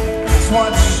 'Cause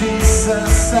what she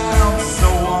says sounds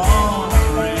so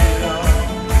unreal.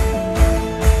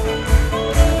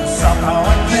 Somehow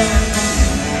I can't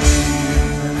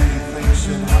believe anything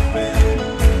should happen.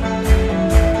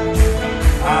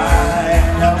 I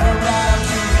never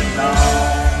actually know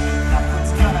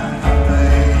nothing's gonna happen.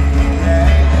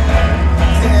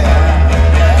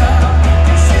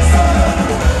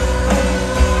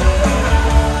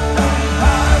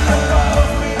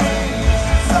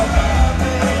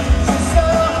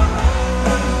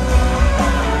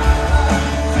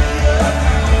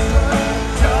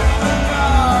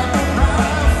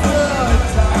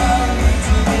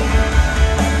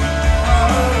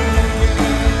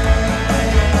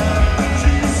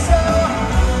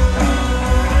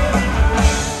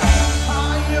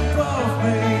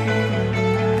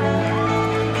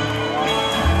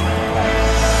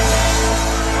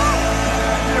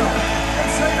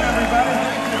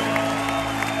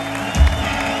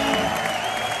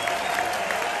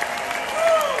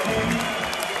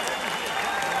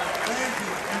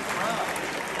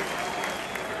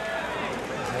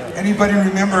 Anybody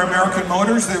remember American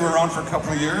Motors? They were around for a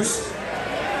couple of years.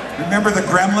 Remember the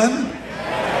Gremlin?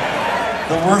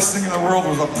 The worst thing in the world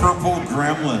was a purple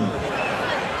Gremlin.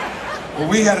 Well,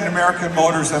 we had an American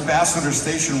Motors Ambassador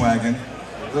station wagon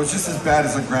that was just as bad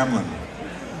as a Gremlin.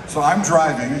 So I'm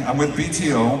driving, I'm with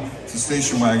BTO, it's a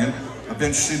station wagon, a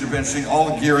bench seat, all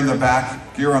the gear in the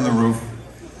back, gear on the roof.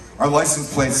 Our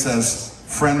license plate says,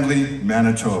 Friendly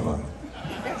Manitoba.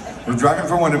 We're driving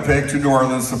from Winnipeg to New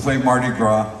Orleans to play Mardi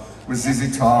Gras with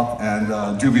ZZ Top and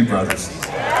Doobie Brothers.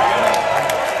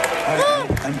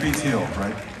 And BTO,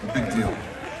 right? A big deal.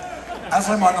 As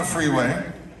I'm on the freeway,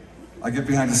 I get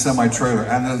behind a semi-trailer,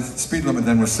 and the speed limit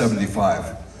then was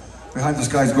 75. Behind this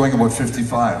guy's going about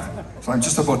 55. So I'm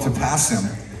just about to pass him,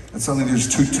 and suddenly there's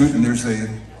toot toot, and there's a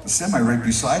semi right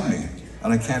beside me,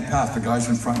 and I can't pass. The guy's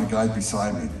in front, and the guy's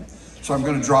beside me. So I'm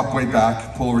going to drop way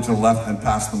back, pull over to the left, and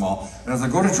pass them all. And as I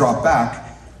go to drop back,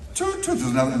 toot, toot,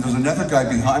 there's another guy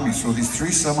behind me, so these three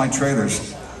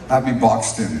semi-trailers have me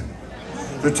boxed in.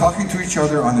 They're talking to each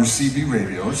other on their CB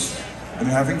radios, and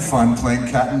they're having fun playing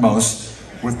cat and mouse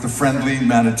with the Friendly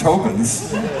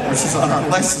Manitobans, which is on our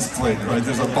license plate, right?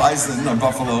 There's a bison, a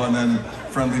buffalo, and then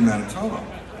Friendly Manitoba.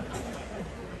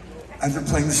 And they're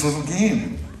playing this little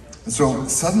game. And so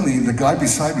suddenly the guy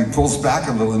beside me pulls back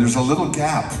a little, and there's a little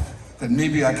gap that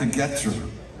maybe I could get through.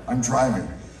 I'm driving.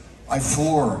 I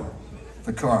floor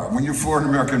the car. When you floor an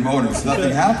American Motors,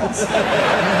 nothing happens.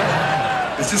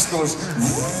 It just goes,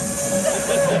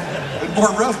 it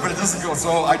more revs, but it doesn't go.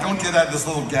 So I don't get at this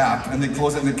little gap, and they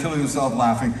close it, and they're killing themselves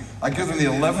laughing. I give them the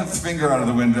 11th finger out of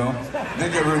the window. They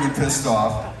get really pissed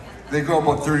off. They go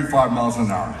about 35 miles an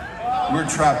hour. We're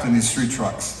trapped in these street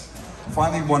trucks.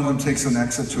 Finally, one of them takes an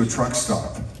exit to a truck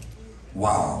stop.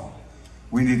 Wow.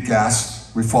 We need gas.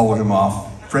 We follow him off.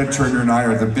 Fred Turner and I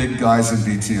are the big guys in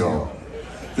BTO.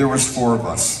 There was 4 of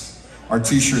us. Our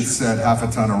t-shirts said half a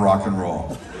ton of rock and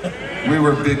roll. We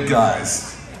were big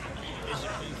guys.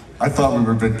 I thought we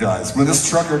were big guys. When this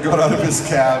trucker got out of his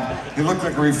cab, he looked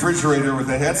like a refrigerator with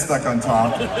a head stuck on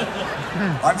top.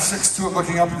 I'm 6'2",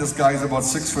 looking up at this guy, he's about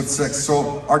 6'6".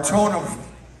 So our tone of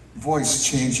voice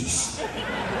changes.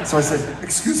 So I said,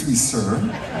 "Excuse me, sir.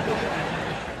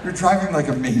 You're driving like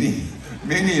a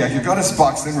maniac. You got us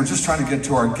boxed in. We're just trying to get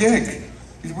to our gig.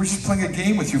 We're just playing a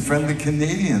game with you friendly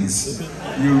Canadians.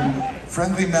 You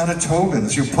friendly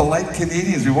Manitobans. You polite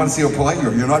Canadians. We want to see how polite you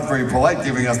are. You're not very polite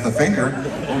giving us the finger."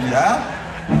 "Oh, yeah?"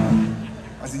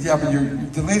 I said, "Yeah, but you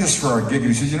delayed us for our gig." And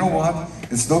he said, "You know what?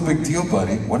 It's no big deal,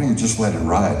 buddy. Why don't you just let it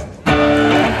ride?"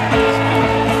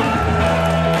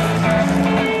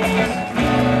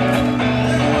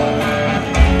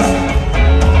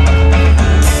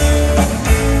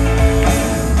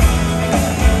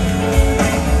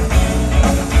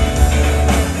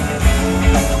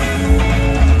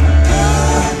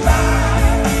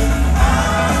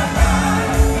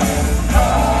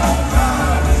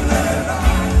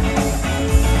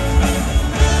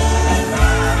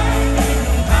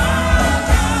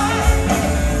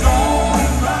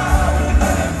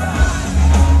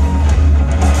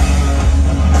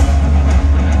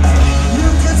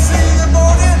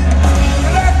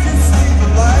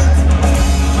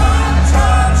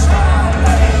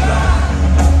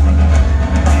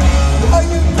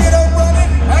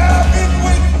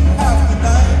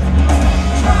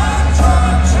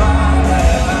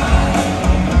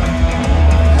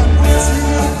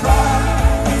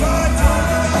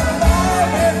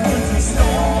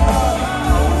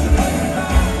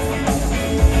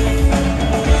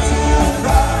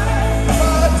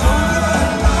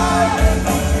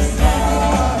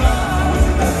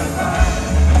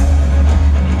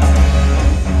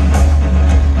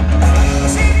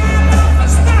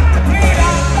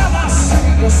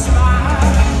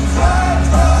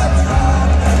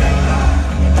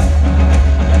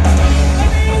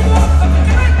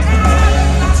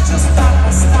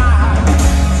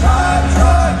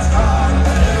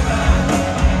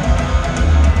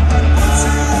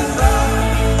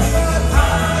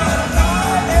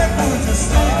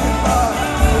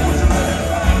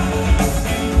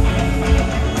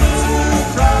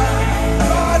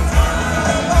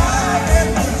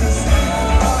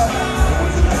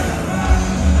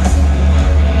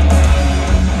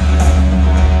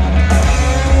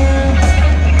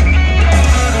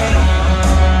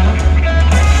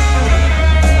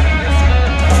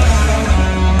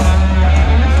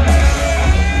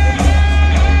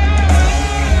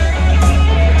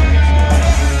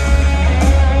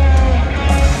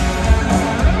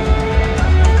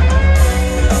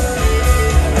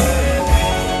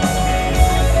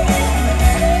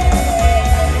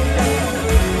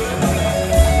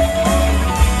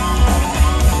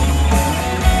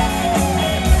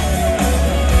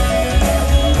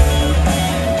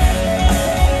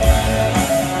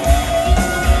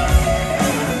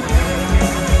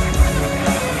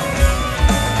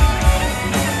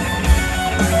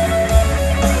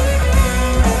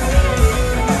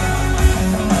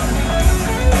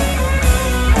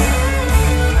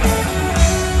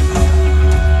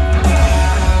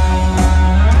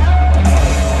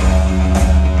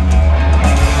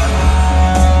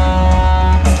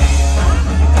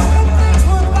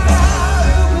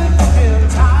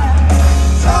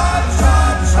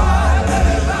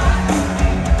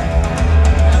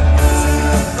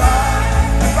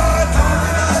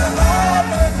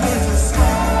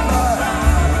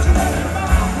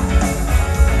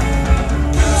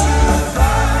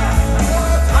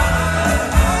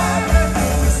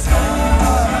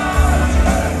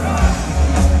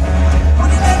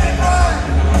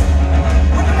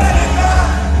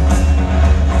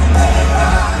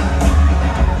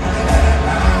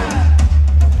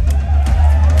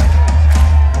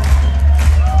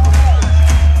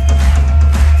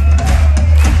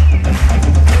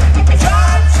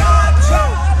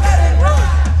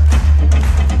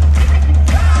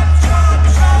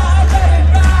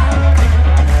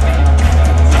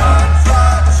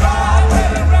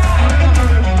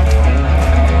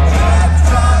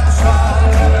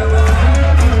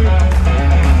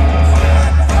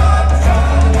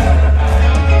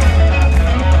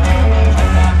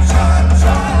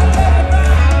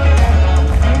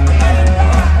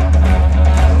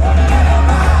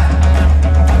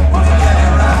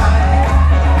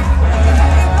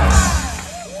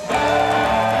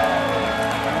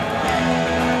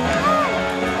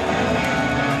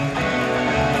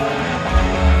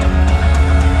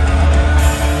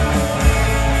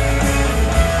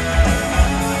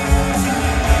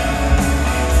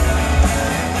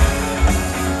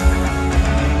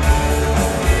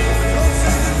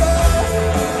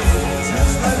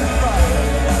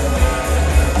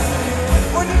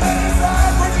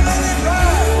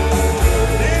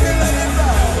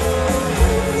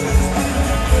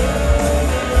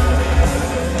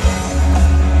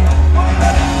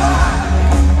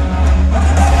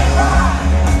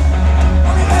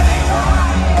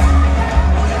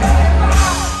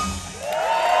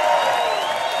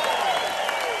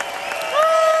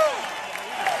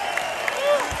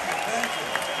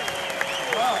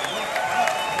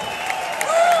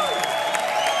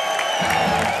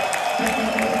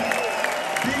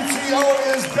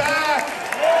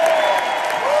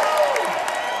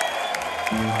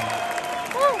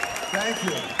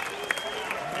 Thank you.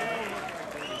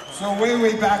 So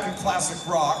way back in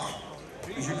classic rock,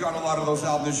 because you've got a lot of those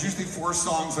albums, there's usually 4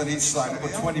 songs on each side,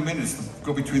 about 20 minutes to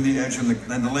go between the edge and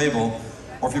the label.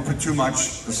 Or if you put too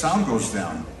much, the sound goes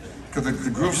down, because the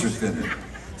grooves are thin.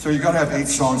 So you gotta have 8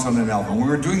 songs on an album. When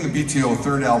we were doing the BTO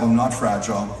third album, Not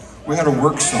Fragile, we had a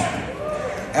work song.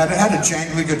 And it had a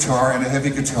jangly guitar and a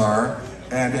heavy guitar,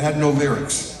 and it had no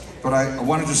lyrics. But I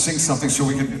wanted to sing something so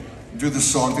we could do the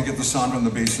song to get the sound on the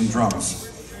bass and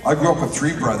drums. I grew up with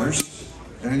 3 brothers,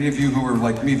 and any of you who were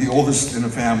like me, the oldest in a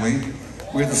family,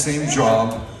 we had the same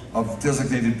job of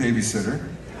designated babysitter.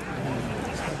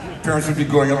 Parents would be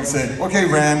going out and saying, okay,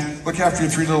 Rand, look after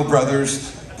your 3 little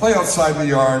brothers, play outside in the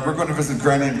yard, we're going to visit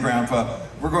Granny and Grandpa,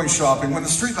 we're going shopping. When the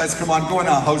streetlights come on, go in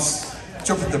our house,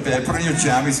 jump into bed, put on your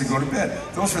jammies and go to bed.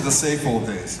 Those were the safe old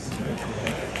days.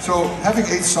 So having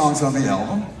 8 songs on the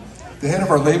album, the head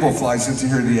of our label flies in to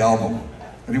hear the album,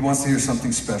 and he wants to hear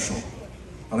something special.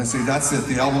 And I say, that's it,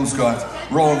 the album's got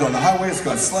Rolling Down the Highway, it's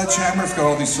got Sledgehammer, it's got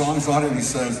all these songs on it, and he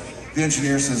says, the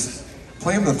engineer says,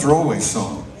 play him the throwaway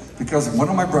song, because one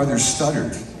of my brothers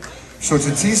stuttered. So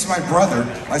to tease my brother,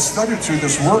 I stuttered through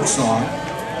this work song,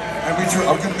 and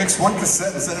I was gonna mix one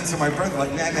cassette and send it to my brother,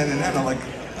 like na, like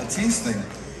a tease thing.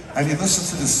 And he listened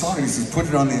to this song and he says, put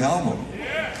it on the album.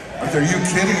 I said, are you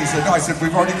kidding? He said, no. I said,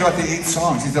 we've already got the 8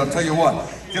 songs. He said, I'll tell you what,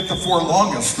 get the 4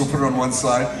 longest, we'll put it on one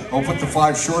side, I'll put the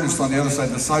 5 shortest on the other side.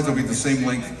 The sides will be the same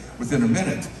length within a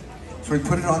minute. So we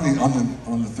put it on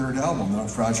the third album, the Not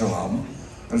Fragile album,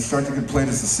 and it started to get played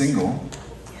as a single.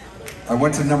 I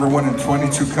went to #1 in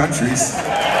 22 countries.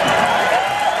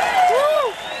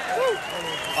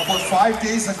 About 5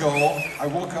 days ago, I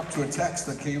woke up to a text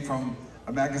that came from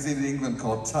a magazine in England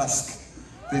called Tusk.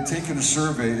 They'd taken a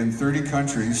survey in 30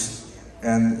 countries,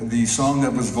 and the song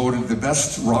that was voted the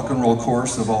best rock and roll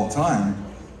chorus of all time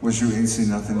was You Ain't Seen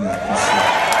Nothing Yet.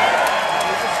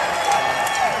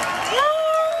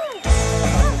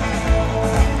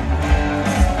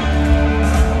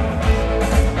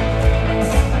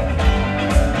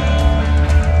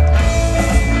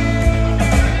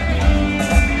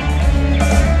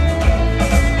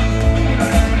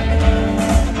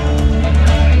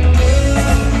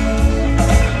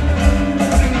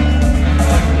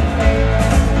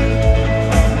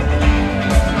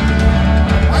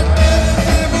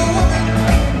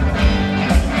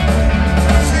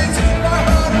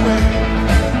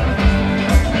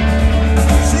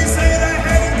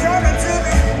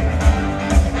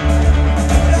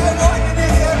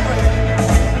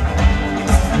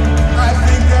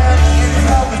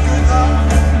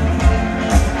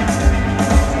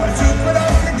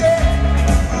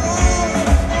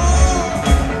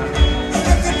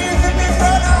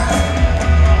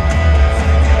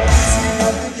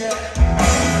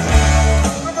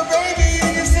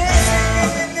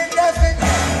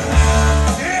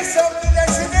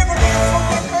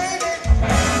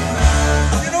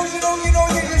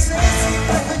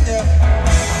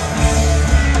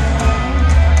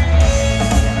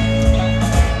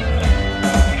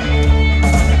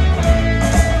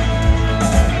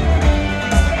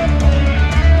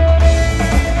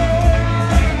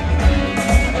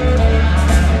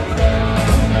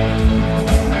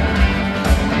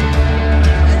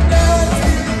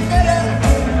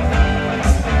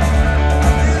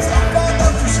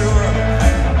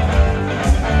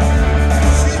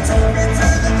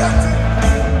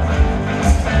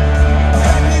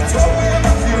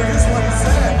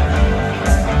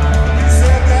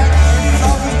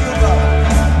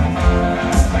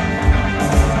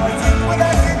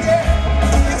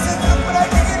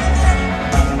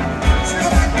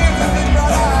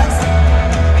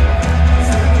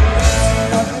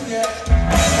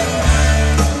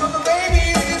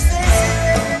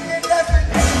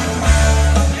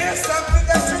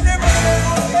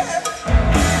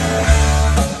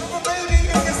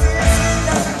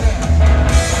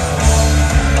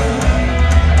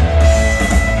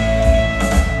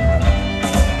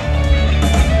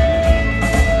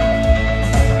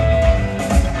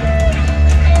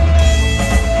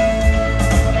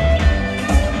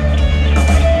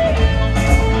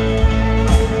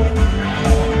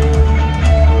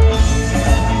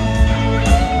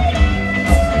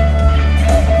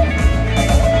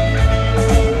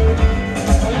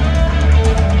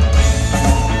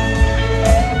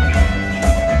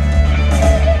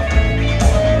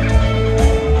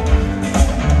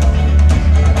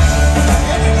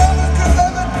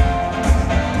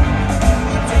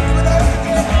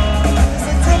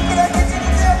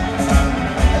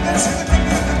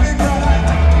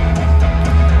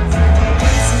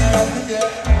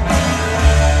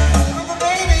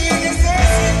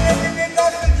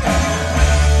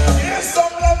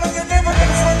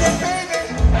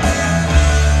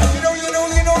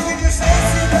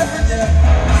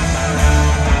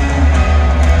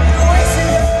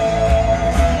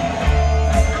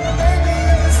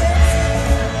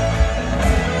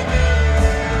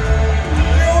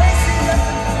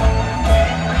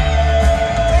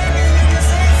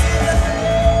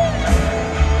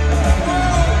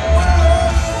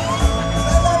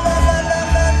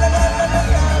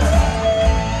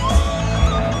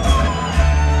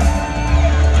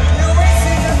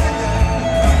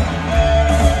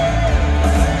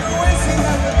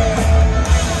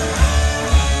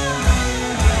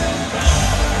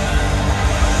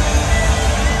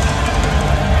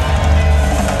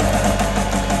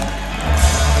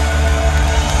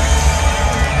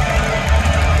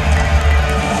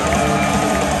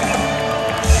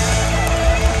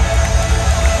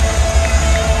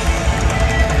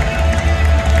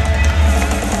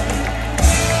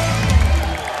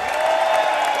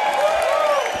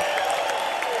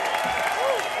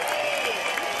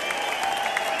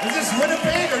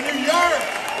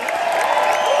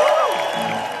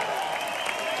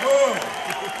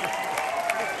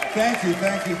 Thank you,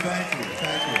 thank you, thank you,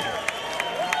 thank you.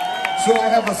 So I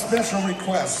have a special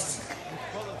request.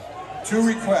 2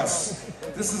 requests.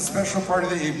 This is a special part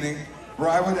of the evening where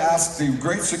I would ask the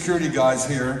great security guys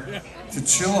here to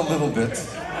chill a little bit.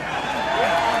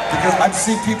 Because I've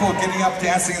seen people getting up,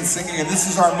 dancing and singing, and this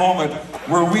is our moment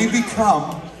where we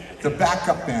become the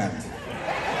backup band.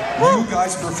 You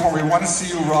guys perform, we want to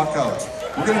see you rock out.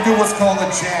 We're going to do what's called a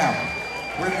jam.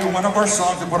 We're going to do one of our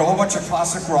songs and put a whole bunch of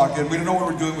classic rock in. We don't know what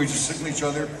we're doing, we just signal each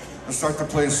other and start to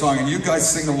play a song. And you guys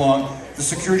sing along. The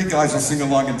security guys will sing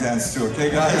along and dance too, okay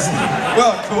guys?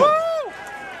 Well, cool.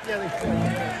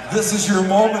 This is your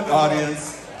moment,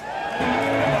 audience.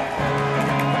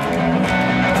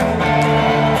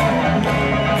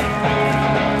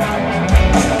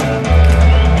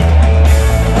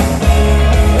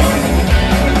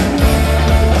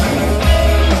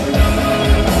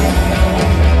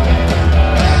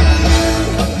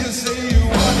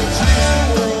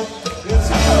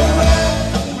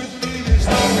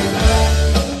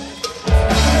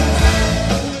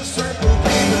 Circle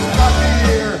keep us up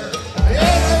here.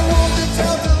 Yeah, the wolves that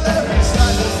tell the left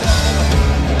side.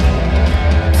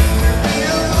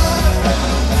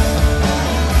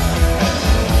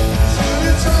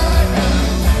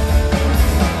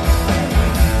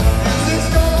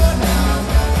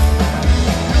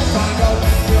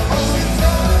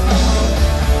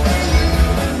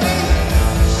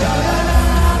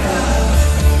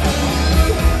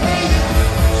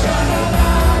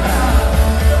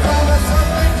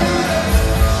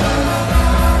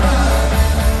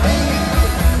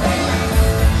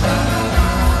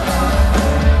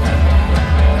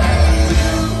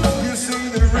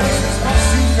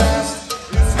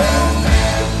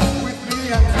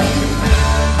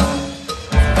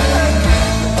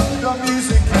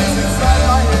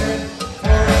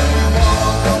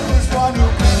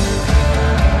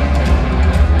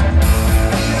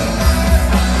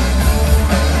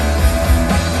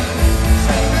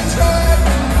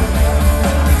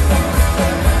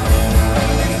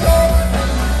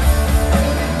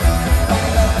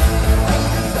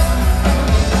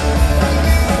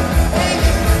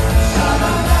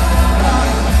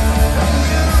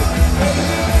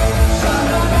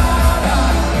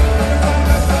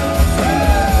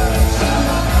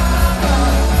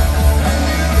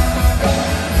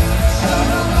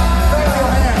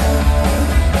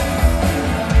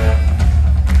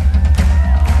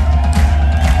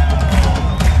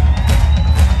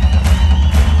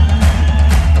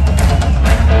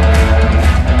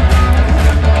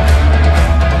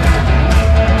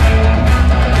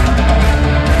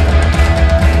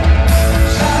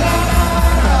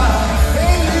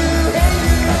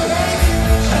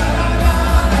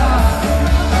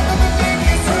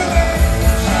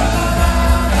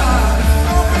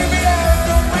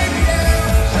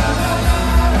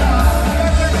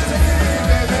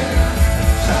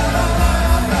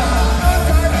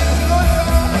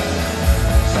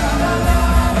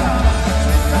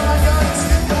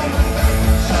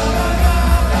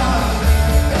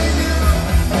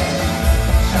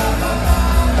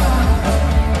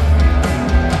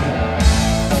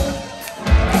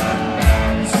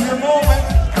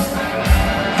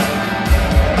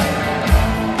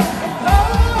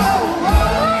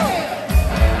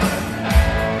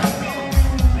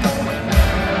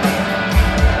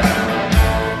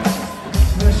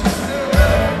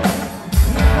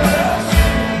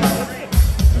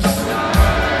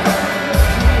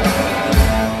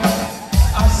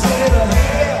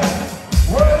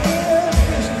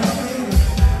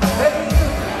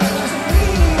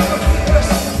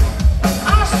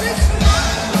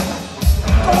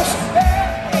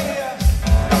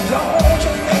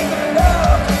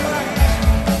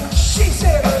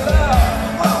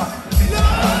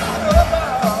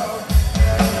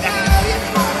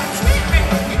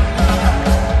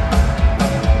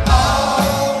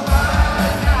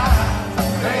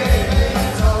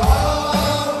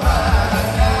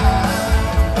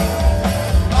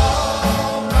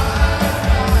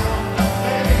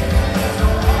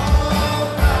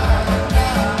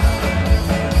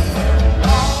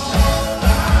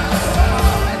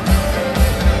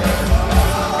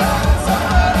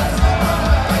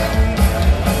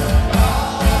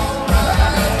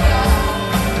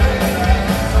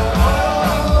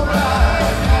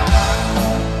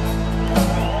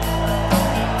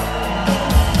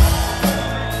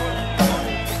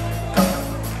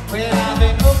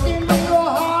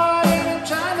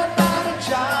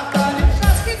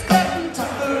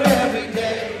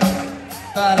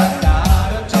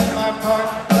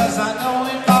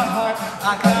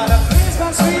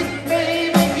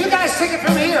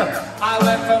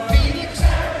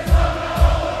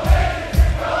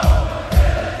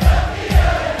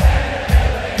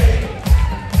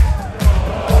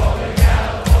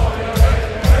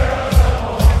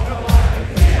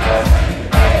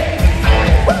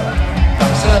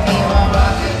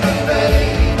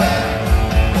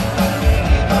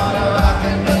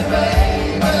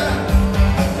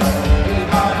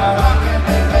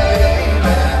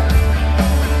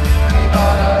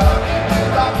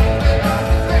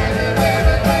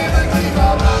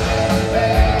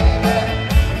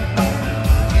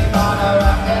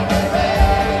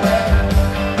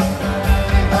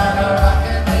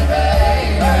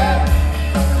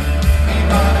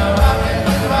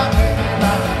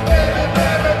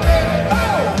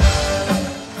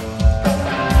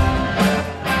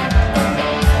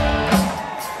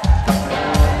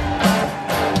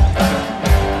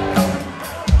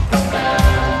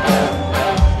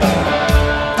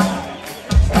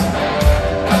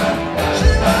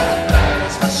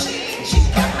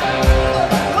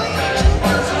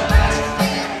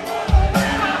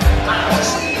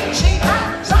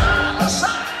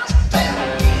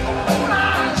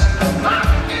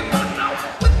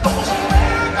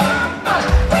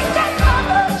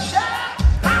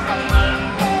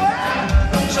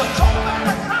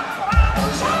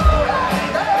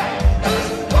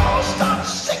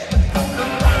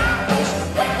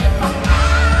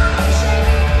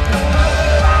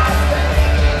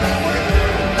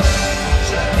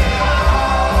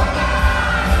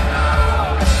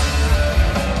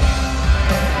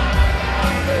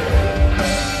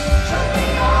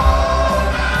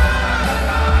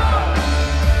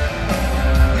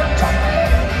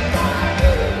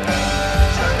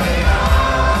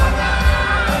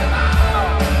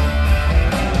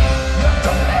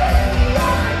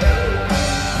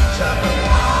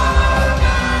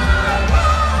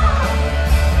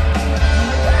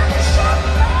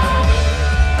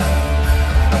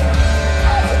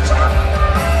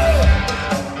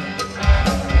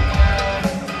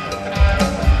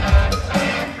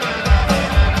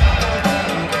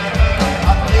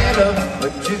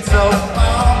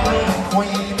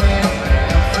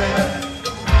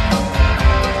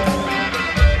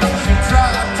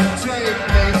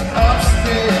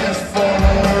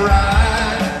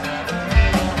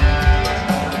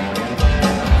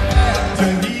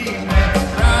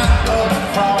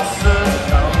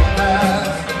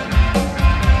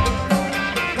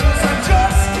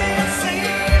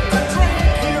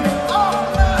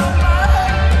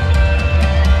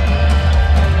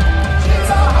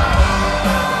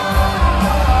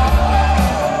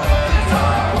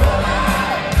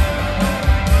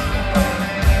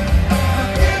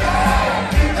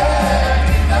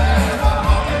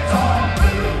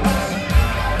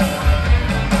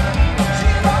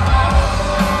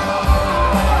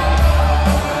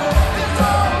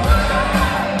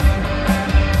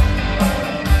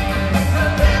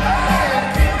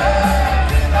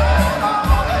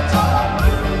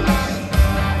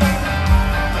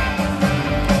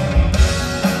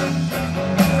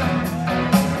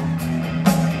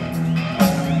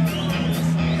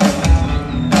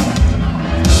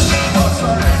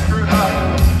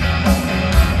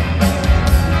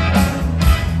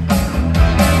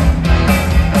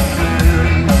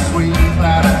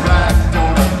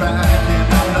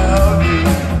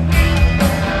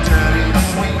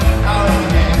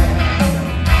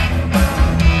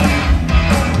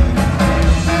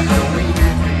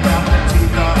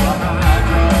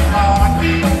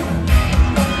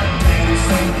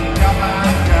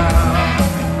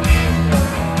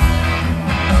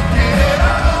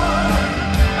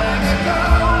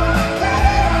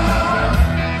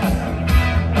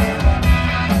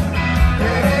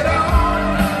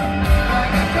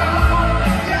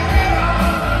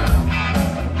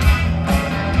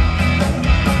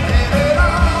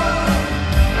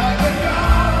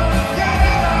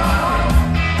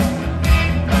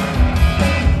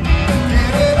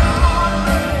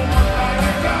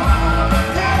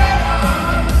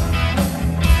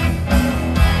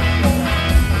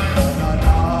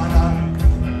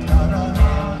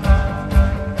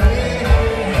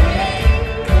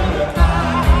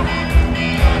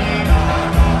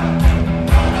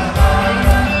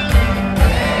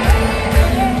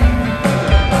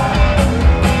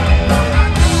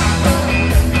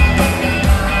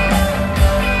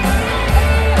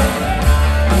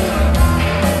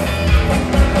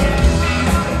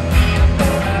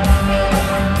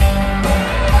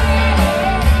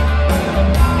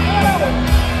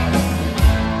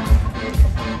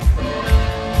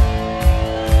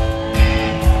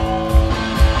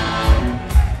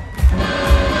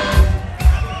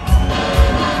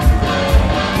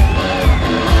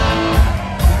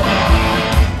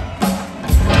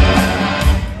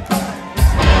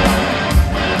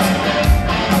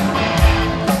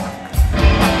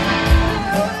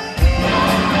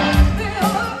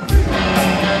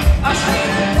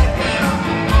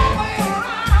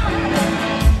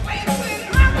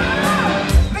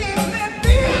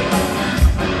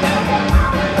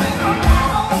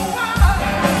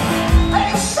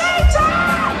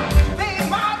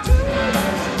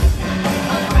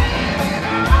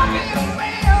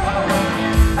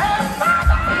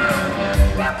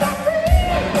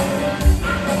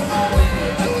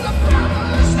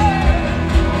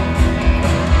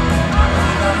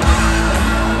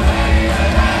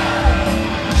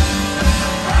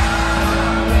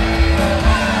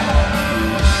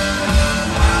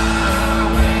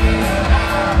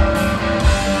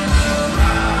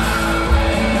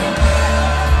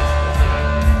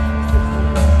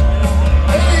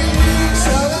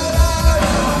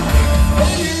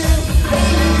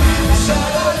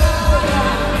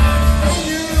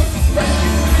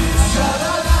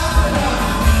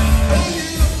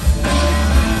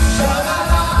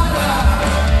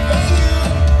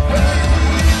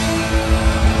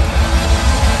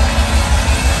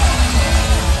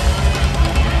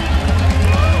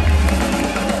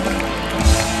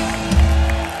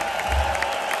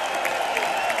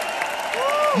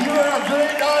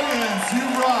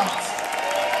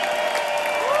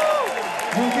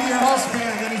 be your house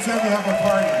band anytime you have a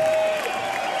party.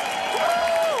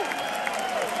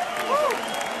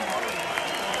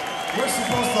 We're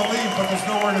supposed to leave, but there's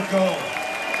nowhere to go.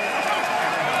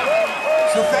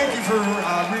 So thank you for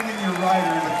reading your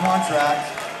rider, the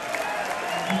contract.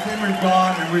 You came, we're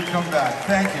gone, and we come back.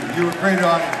 Thank you. You were a great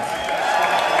audience.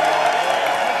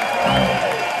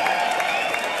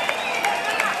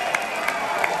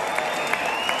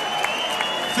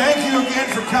 Thank you again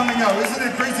for coming out. Isn't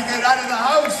it great to get out of the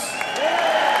house?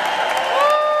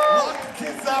 Lock the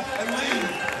kids up and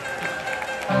leave.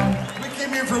 We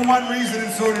came here for one reason,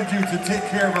 and so did you, to take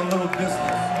care of a little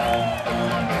business.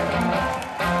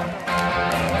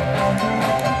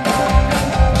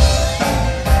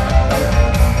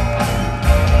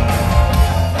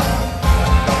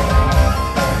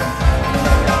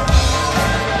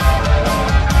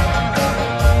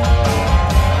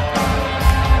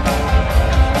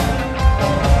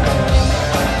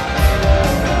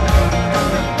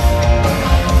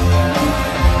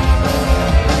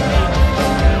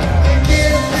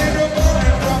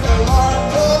 From the alarm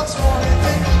clocks, morning,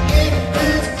 8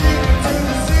 feet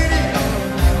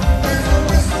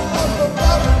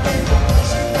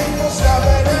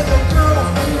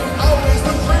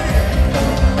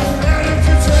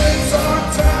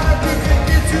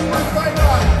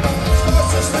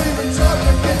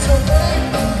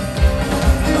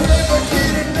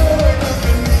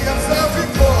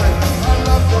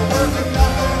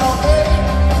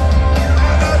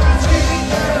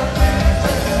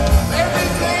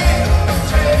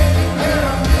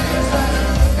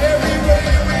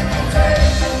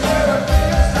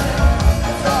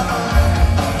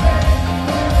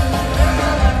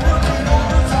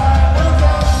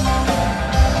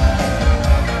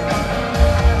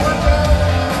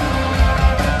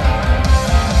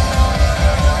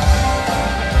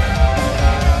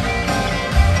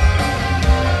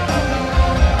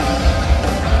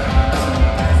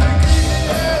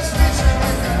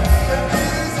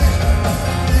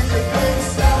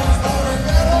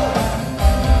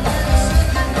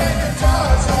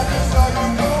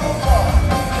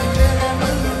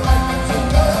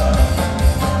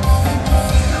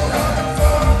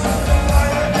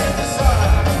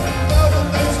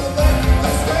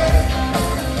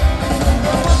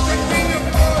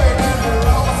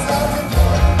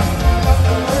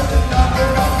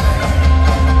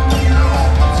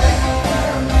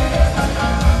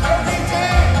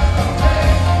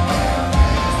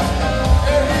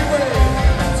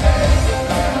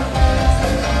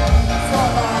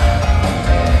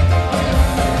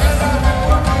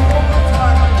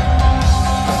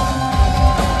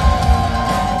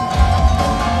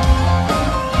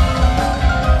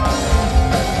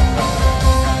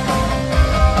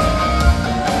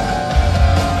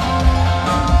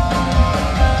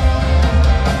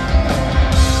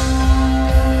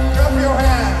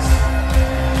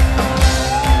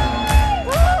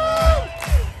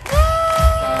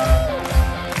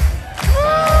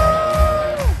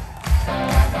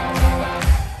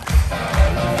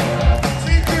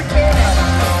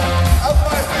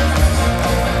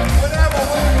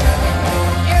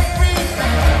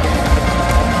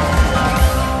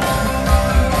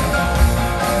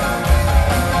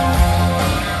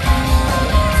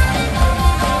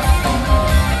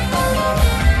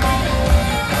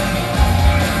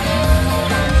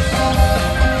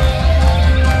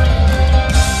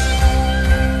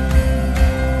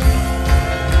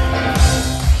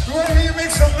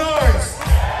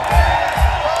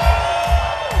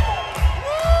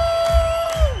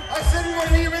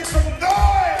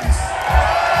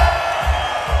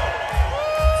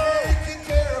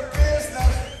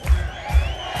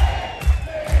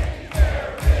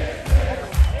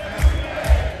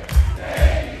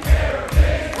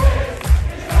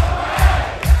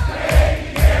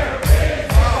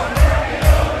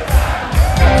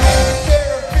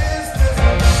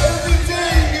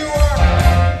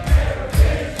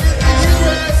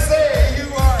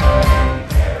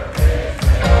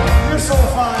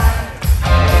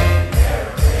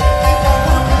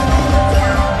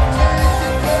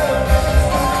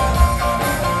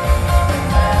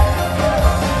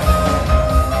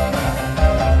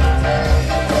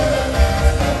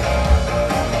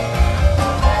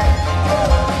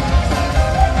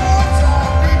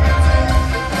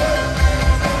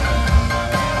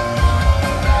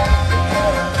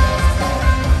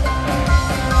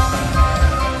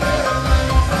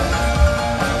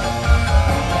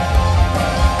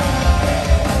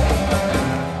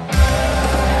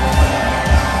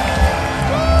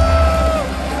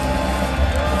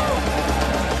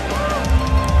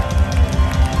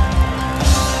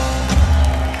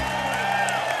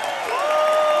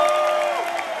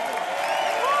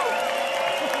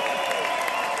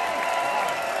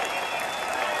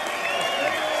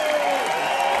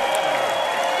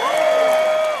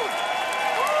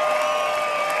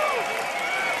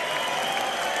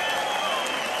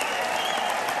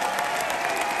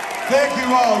Thank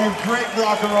you all, you great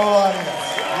rock and roll audience.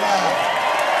 Yeah.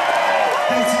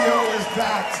 PTO is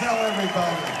back. Tell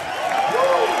everybody.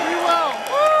 We will.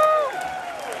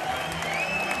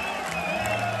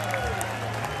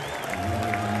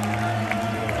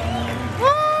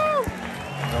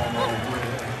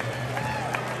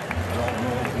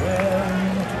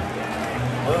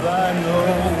 But I know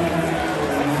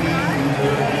we'll meet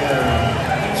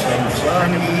again some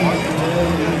sunny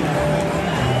day.